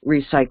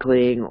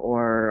recycling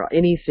or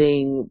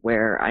anything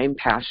where I'm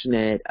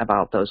passionate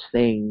about those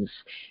things,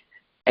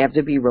 I have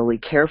to be really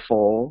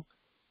careful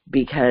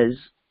because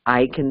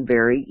I can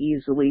very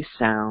easily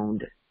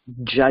sound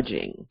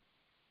judging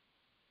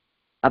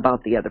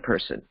about the other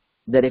person.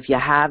 That if you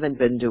haven't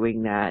been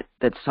doing that,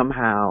 that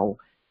somehow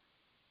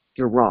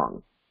you're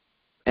wrong.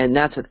 And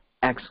that's an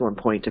excellent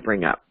point to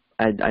bring up.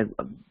 A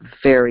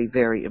very,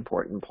 very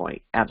important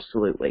point.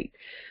 Absolutely.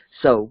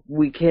 So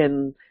we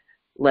can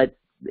let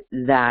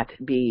that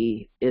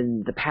be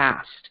in the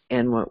past,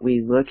 and what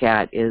we look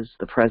at is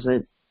the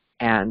present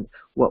and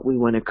what we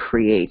want to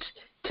create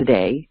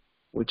today,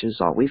 which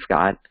is all we've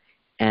got,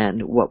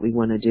 and what we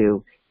want to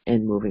do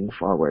in moving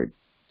forward.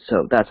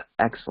 So that's an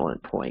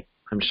excellent point.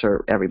 I'm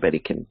sure everybody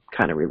can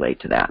kind of relate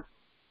to that.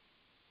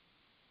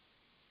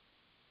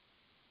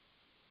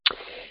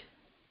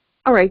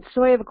 All right,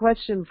 so I have a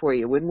question for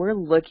you. When we're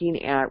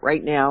looking at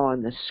right now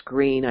on the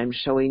screen, I'm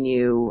showing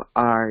you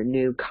our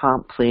new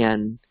comp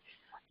plan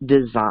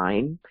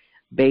design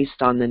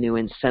based on the new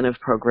incentive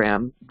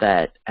program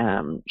that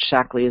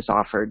Shackley has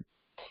offered.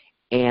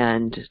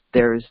 And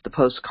there's the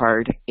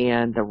postcard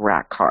and the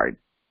rack card.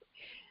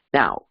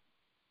 Now,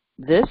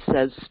 this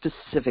says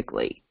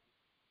specifically,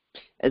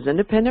 as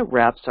independent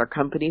reps, our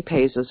company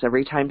pays us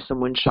every time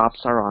someone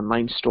shops our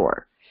online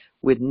store.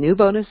 With new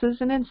bonuses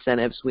and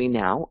incentives, we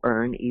now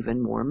earn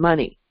even more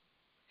money.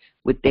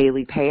 With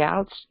daily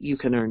payouts, you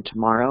can earn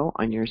tomorrow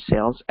on your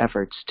sales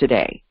efforts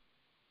today.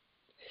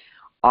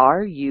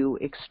 Are you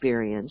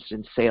experienced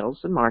in sales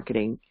and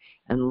marketing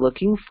and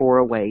looking for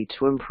a way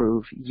to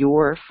improve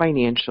your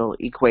financial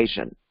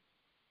equation?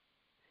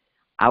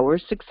 Our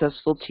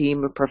successful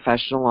team of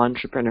professional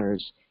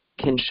entrepreneurs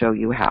can show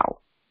you how.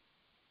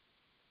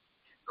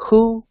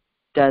 Who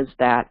does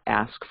that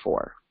ask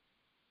for?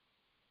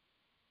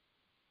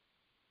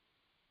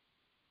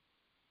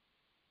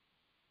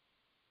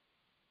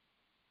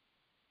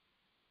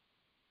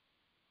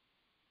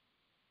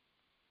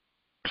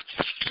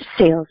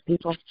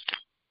 Salespeople.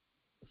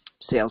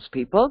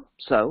 Salespeople.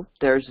 So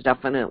there's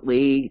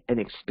definitely an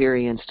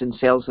experienced in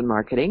sales and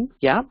marketing.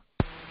 Yeah.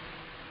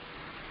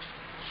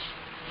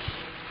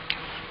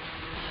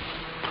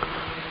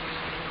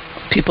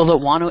 People that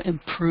want to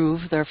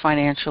improve their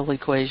financial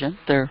equation,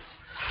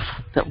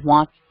 that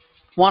want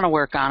to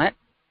work on it.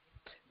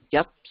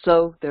 Yep.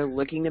 So they're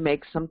looking to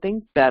make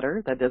something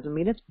better. That doesn't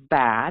mean it's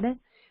bad,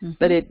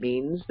 but it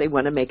means they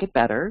want to make it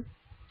better.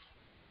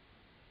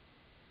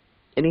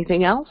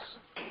 Anything else?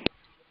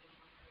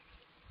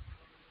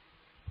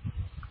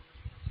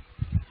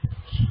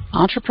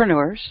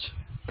 Entrepreneurs.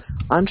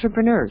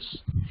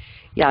 Entrepreneurs.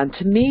 Yeah, and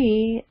to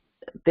me,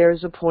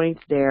 there's a point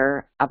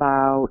there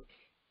about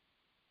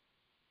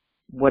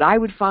what I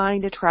would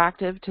find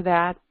attractive to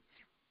that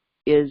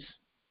is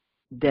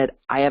that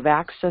I have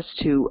access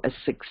to a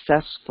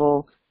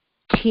successful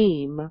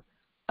team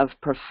of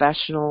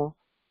professional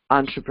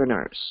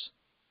entrepreneurs.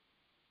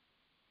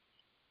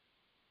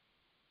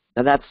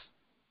 Now that's,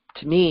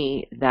 to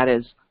me, that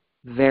is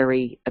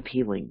very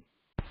appealing.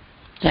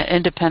 Yeah,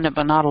 independent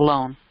but not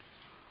alone.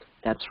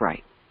 That's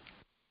right.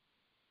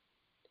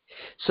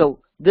 So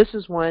this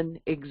is one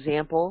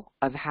example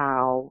of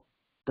how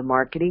the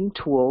marketing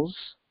tools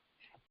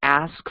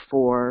ask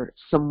for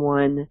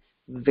someone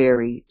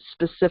very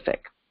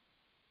specific.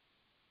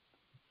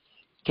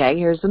 Okay,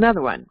 here's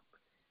another one.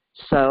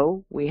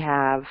 So we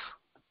have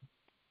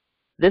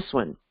this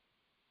one.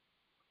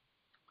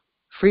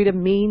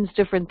 Freedom means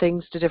different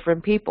things to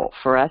different people.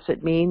 For us,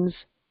 it means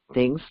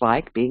things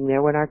like being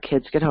there when our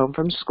kids get home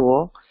from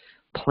school,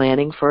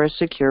 planning for a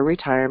secure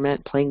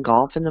retirement, playing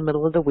golf in the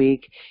middle of the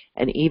week,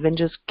 and even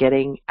just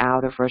getting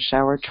out of rush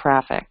hour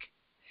traffic.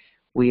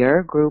 We are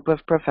a group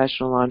of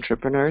professional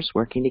entrepreneurs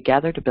working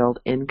together to build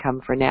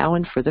income for now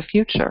and for the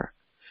future.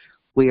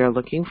 We are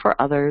looking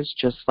for others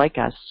just like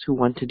us who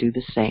want to do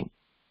the same.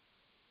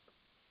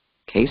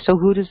 Okay, so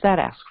who does that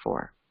ask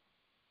for?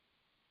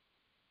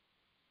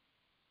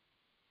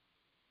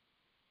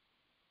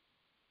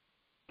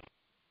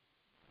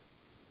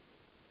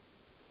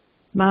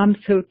 Moms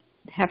who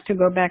have to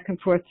go back and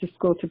forth to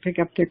school to pick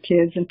up their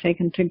kids and take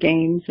them to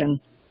games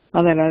and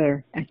all that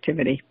other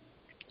activity.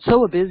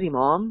 So a busy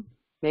mom,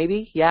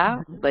 maybe,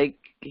 yeah, like,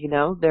 you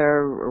know,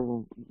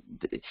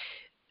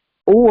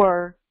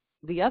 or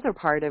the other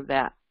part of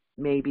that,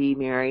 maybe,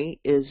 Mary,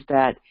 is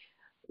that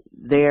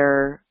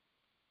they're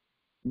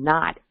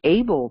not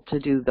able to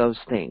do those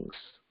things.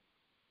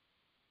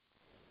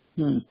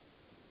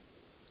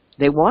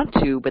 They want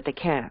to, but they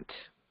can't.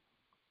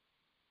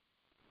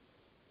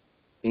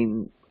 I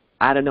mean,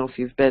 I don't know if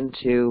you've been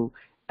to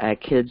a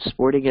kid's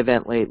sporting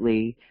event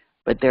lately,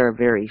 but there are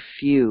very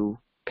few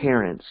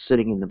parents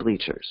sitting in the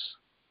bleachers.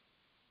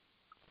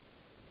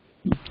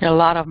 A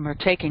lot of them are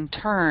taking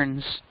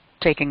turns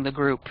taking the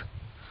group.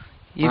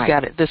 You've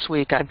got it this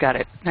week, I've got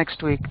it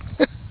next week.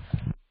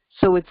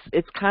 So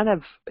it's kind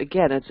of,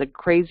 again, it's a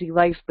crazy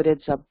life, but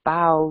it's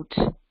about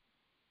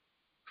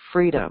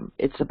freedom.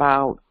 It's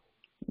about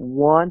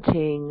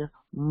wanting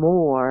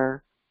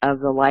more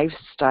of the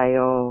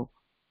lifestyle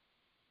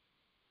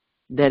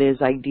that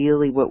is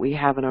ideally what we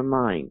have in our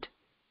mind.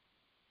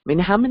 I mean,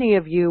 how many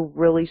of you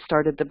really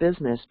started the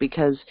business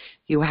because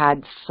you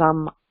had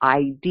some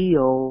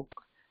ideal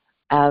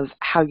of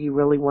how you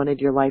really wanted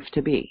your life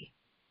to be?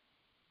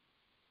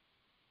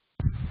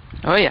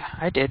 Oh yeah,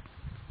 I did.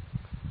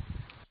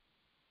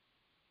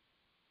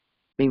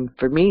 I mean,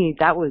 for me,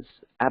 that was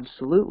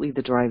absolutely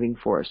the driving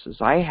force.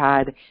 Is I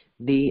had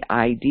the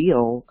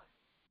ideal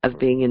of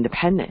being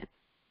independent,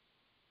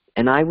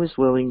 and I was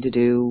willing to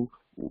do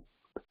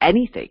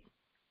anything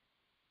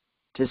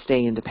to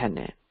stay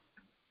independent.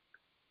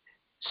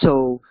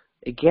 So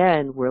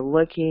again, we're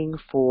looking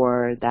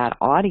for that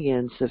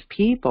audience of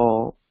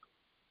people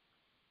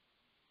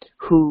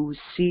who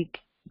seek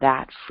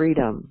that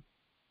freedom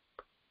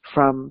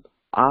from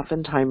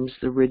oftentimes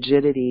the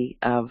rigidity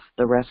of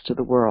the rest of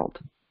the world.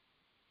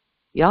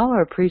 Y'all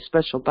are a pretty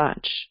special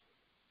bunch.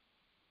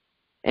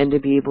 And to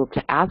be able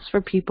to ask for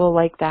people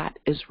like that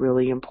is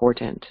really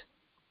important.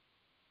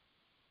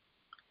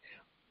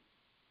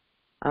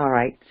 All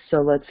right, so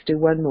let's do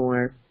one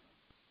more.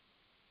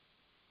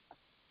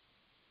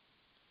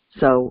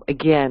 So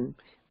again,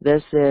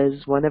 this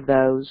is one of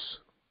those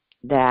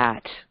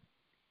that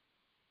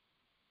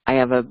I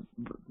have a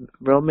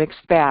real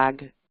mixed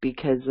bag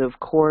because, of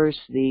course,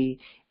 the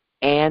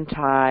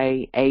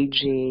anti-aging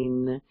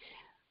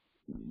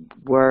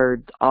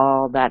word,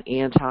 all that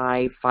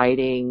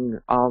anti-fighting,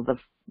 all the,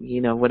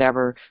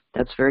 whatever,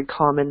 that's very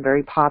common,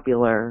 very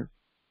popular.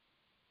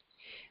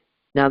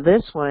 Now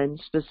this one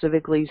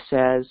specifically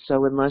says,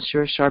 so unless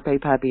you're a Shar-Pei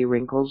puppy,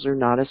 wrinkles are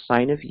not a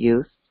sign of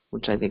youth,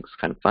 which I think is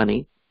kind of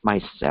funny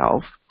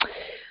myself.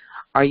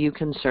 Are you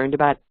concerned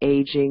about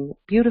aging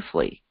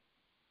beautifully?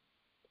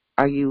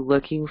 Are you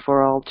looking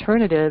for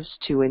alternatives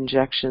to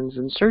injections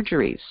and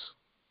surgeries?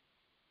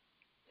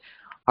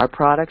 Our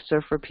products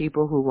are for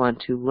people who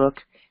want to look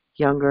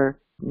younger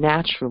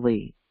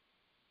naturally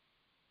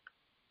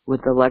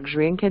with the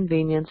luxury and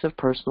convenience of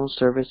personal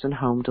service and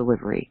home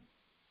delivery.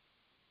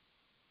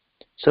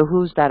 So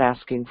who's that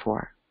asking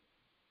for?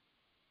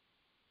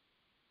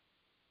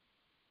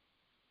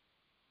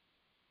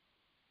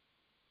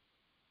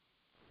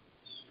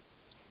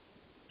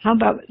 How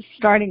about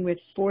starting with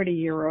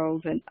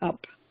 40-year-olds and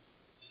up?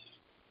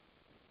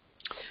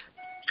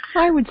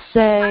 I would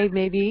say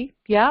maybe,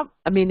 yeah.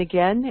 I mean,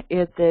 again,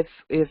 if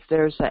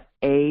there's an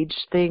age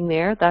thing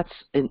there, that's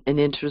an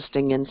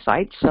interesting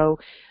insight. So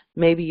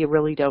maybe you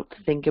really don't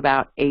think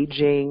about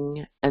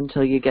aging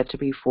until you get to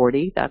be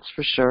 40, that's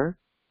for sure.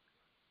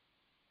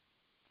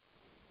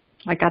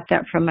 I got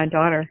that from my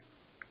daughter.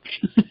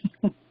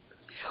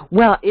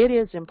 Well, it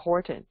is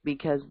important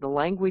because the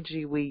language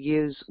we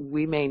use,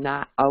 we may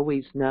not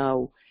always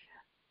know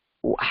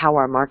how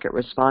our market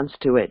responds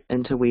to it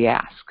until we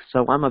ask.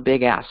 So I'm a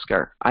big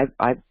asker.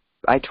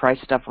 I try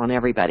stuff on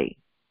everybody.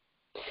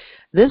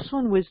 This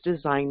one was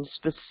designed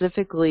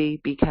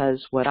specifically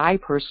because what I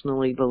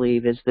personally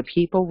believe is the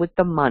people with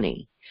the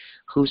money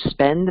who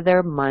spend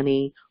their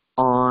money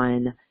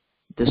on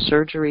the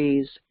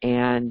surgeries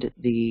and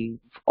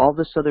all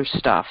this other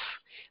stuff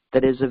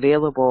that is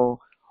available,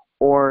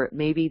 or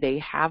maybe they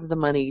have the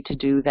money to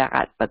do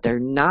that, but they're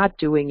not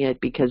doing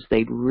it because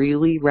they'd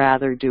really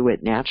rather do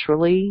it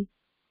naturally.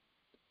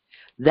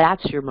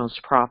 That's your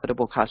most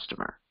profitable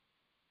customer.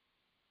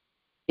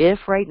 If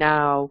right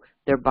now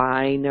they're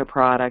buying their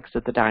products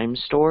at the dime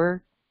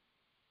store,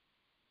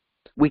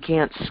 we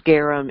can't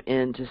scare them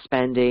into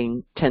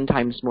spending 10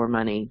 times more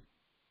money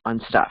on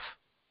stuff.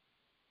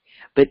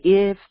 But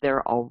if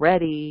they're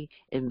already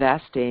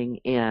investing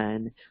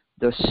in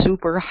the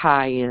super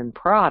high-end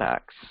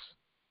products,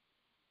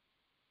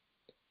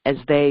 as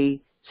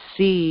they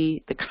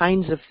see the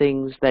kinds of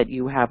things that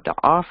you have to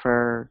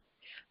offer,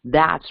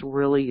 that's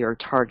really your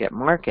target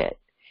market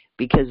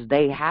because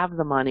they have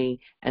the money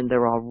and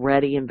they're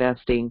already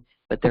investing,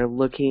 but they're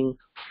looking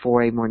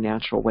for a more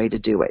natural way to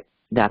do it.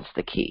 That's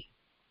the key.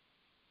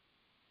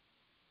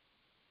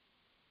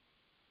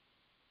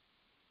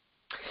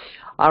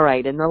 All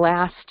right, and the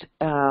last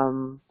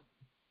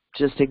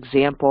just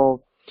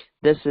example,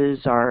 this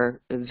is our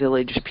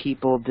Village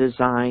People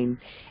design.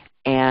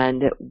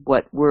 And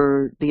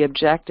the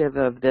objective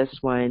of this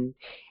one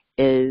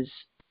is,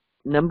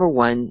 number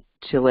one,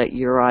 to let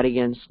your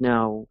audience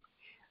know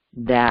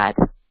that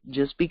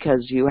just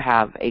because you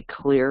have a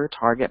clear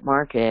target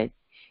market,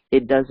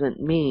 it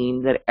doesn't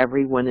mean that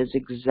everyone is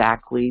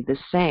exactly the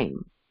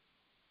same.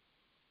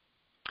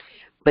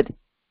 But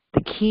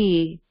the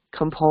key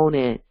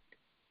component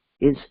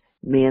is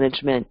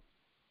management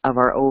of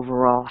our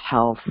overall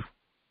health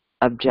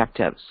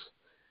objectives.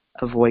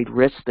 Avoid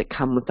risks that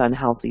come with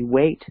unhealthy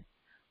weight,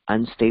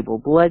 unstable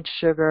blood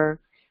sugar.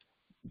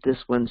 This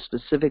one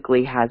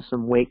specifically has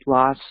some weight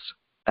loss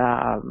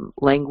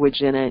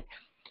language in it,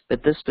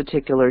 but this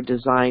particular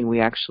design,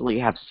 we actually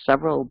have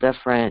several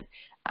different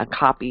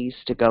copies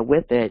to go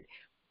with it,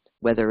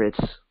 whether it's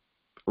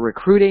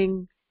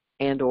recruiting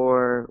and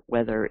or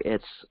whether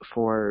it's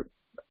for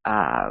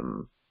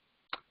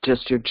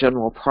just your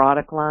general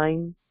product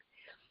line.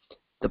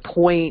 The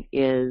point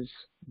is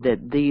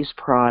that these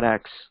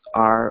products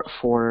are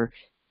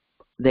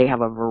they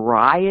have a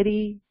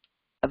variety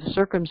of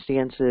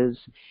circumstances,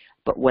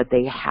 but what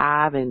they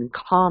have in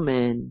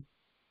common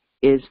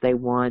is they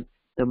want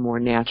the more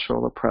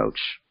natural approach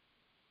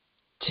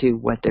to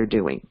what they're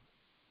doing.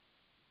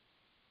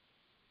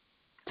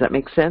 Does that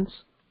make sense?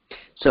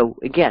 So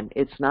again,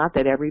 it's not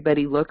that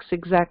everybody looks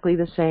exactly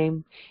the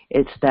same.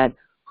 It's that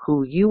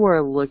who you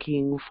are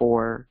looking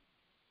for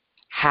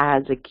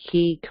has a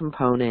key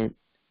component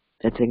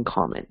that's in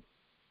common.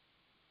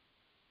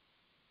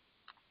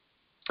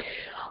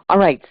 All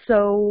right,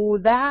 so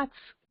that's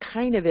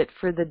kind of it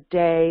for the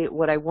day.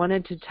 What I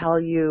wanted to tell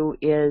you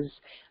is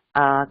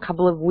a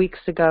couple of weeks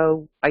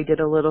ago, I did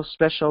a little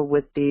special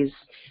with these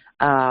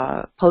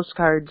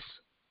postcards,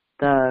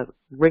 the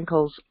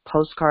Wrinkles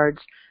postcards.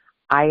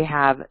 I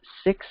have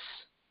 6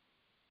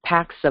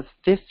 packs of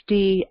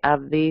 50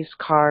 of these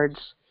cards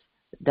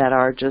that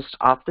are just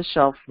off the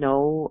shelf,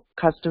 no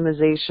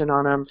customization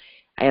on them.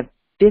 I have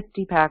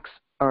 50 packs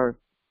or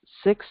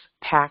 6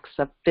 packs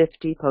of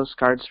 50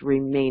 postcards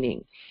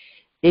remaining.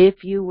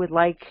 If you would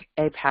like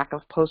a pack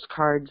of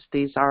postcards,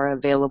 these are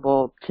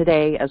available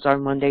today as our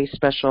Monday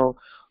special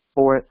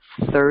for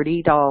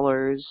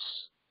 $30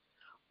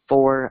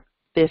 for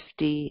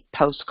 50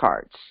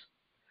 postcards.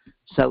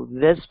 So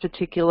this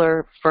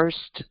particular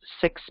first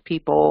 6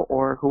 people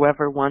or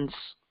whoever wants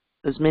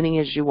as many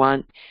as you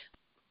want,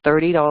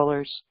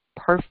 $30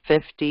 per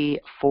 50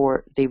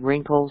 for the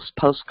Wrinkles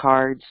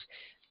postcards.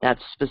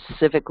 That's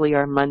specifically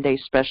our Monday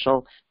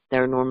special.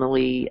 They're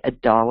normally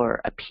 $1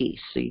 a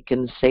piece, so you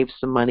can save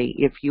some money.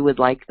 If you would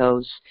like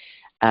those,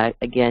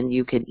 again,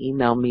 you can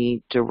email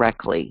me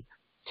directly.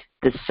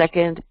 The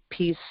second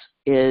piece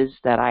is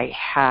that I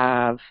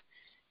have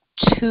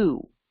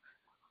 2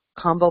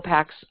 combo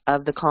packs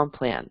of the comp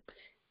plan.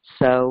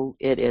 So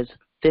it is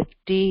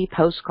 50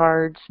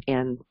 postcards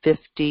and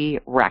 50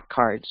 rack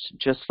cards,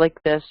 just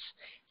like this.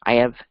 I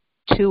have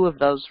 2 of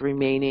those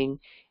remaining,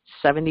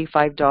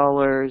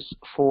 $75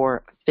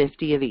 for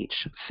 50 of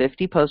each.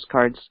 50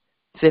 postcards,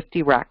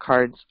 50 rack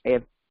cards. I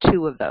have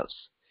 2 of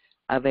those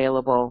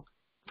available.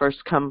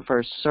 First come,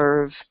 first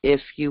serve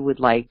if you would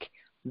like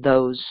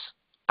those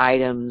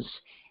items.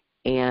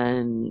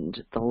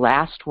 And the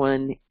last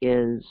one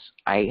is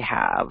I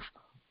have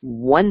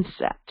 1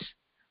 set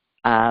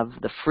of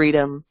the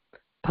Freedom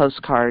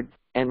postcard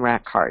and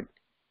rack card,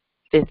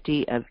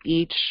 50 of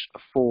each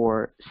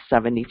for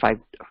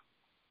 $75.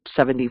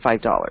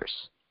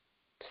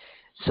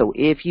 So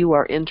if you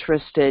are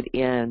interested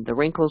in the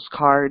Wrinkles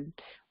card,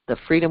 the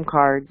Freedom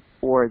card,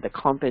 or the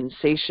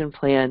compensation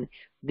plan,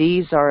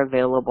 these are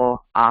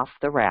available off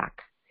the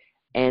rack.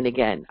 And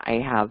again, I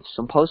have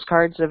some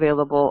postcards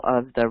available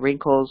of the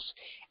Wrinkles.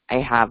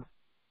 I have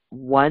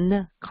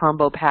 1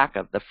 combo pack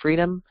of the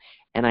Freedom,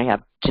 and I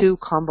have 2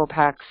 combo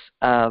packs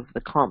of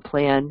the comp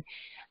plan.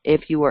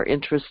 If you are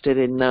interested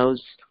in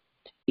those,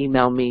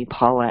 email me,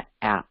 Paula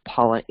at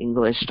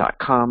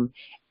paulaenglish.com,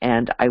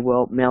 and I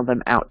will mail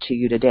them out to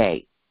you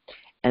today.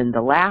 And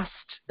the last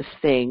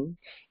thing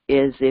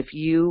is if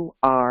you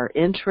are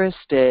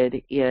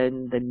interested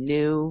in the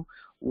new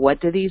What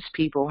Do These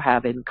People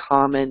Have in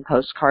Common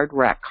postcard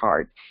rack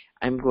card,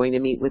 I'm going to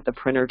meet with the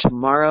printer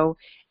tomorrow,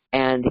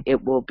 and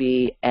it will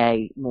be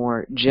a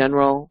more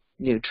general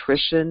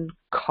nutrition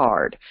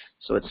card.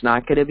 So it's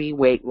not going to be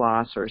weight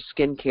loss or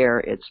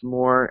skincare. It's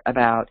more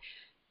about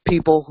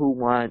people who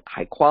want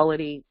high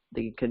quality,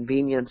 the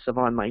convenience of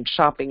online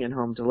shopping and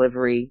home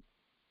delivery,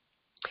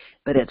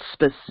 but it's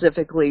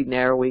specifically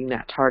narrowing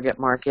that target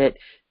market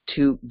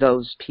to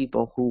those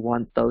people who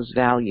want those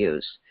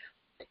values.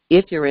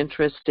 If you're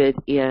interested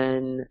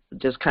in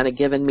just kind of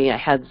giving me a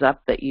heads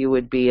up that you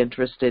would be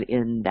interested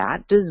in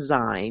that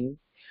design,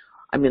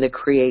 I'm going to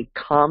create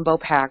combo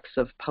packs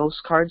of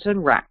postcards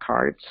and rack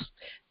cards,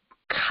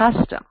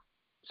 custom.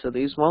 So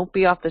these won't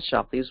be off the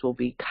shelf. These will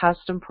be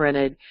custom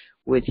printed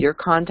with your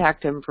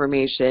contact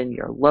information,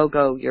 your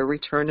logo, your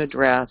return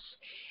address,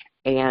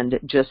 and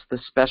just the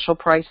special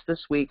price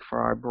this week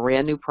for our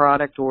brand new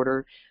product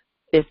order,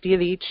 50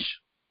 of each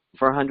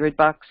for $100,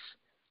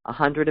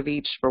 100 of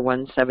each for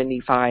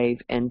 $175,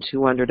 and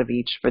 200 of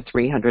each for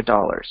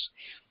 $300.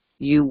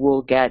 You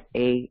will get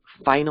a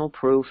final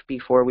proof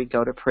before we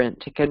go to print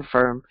to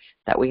confirm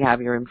that we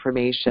have your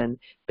information.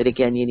 But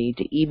again, you need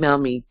to email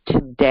me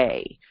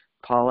today,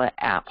 Paula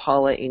at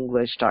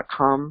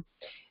paulaenglish.com,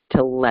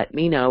 to let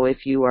me know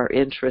if you are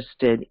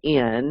interested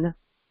in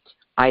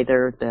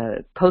either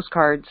the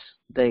postcards,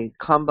 the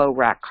combo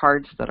rack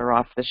cards that are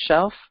off the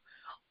shelf,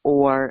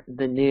 or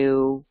the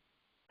new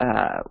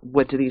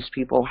What Do These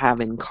People Have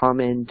in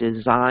Common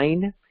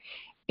design.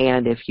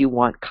 And if you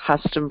want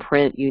custom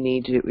print, you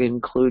need to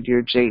include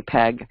your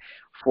JPEG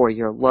for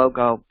your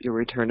logo, your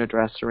return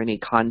address, or any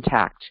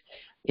contact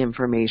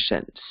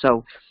information.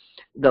 So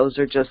those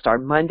are just our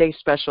Monday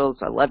specials.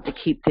 I love to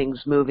keep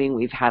things moving.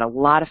 We've had a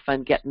lot of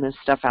fun getting this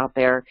stuff out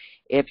there.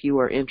 If you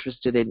are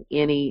interested in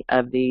any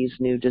of these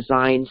new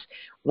designs,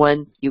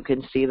 one, you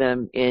can see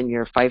them in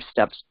your 5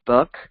 Steps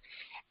book,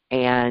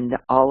 and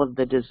all of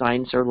the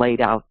designs are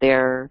laid out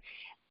there.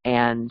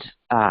 And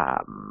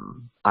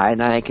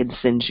I can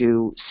send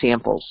you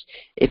samples.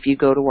 If you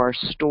go to our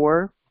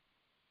store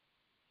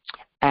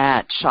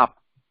at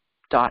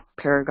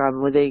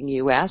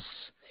shop.paragonliving.us,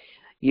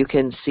 you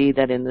can see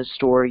that in the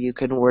store you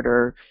can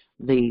order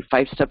the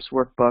 5 Steps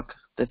workbook,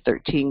 the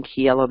 13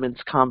 Key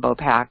Elements combo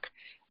pack,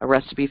 a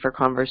recipe for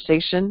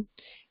conversation.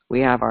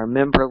 We have our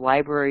member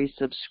library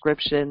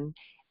subscription,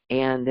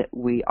 and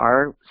we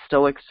are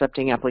still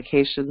accepting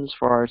applications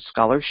for our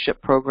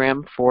scholarship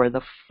program for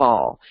the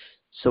fall.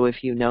 So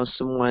if you know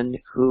someone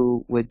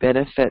who would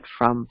benefit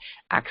from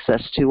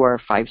access to our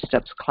 5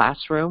 Steps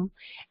classroom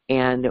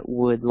and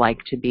would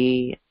like to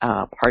be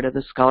part of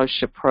the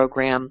scholarship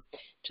program,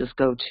 just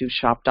go to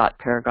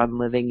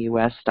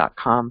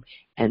shop.paragonlivingus.com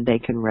and they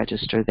can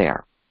register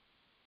there.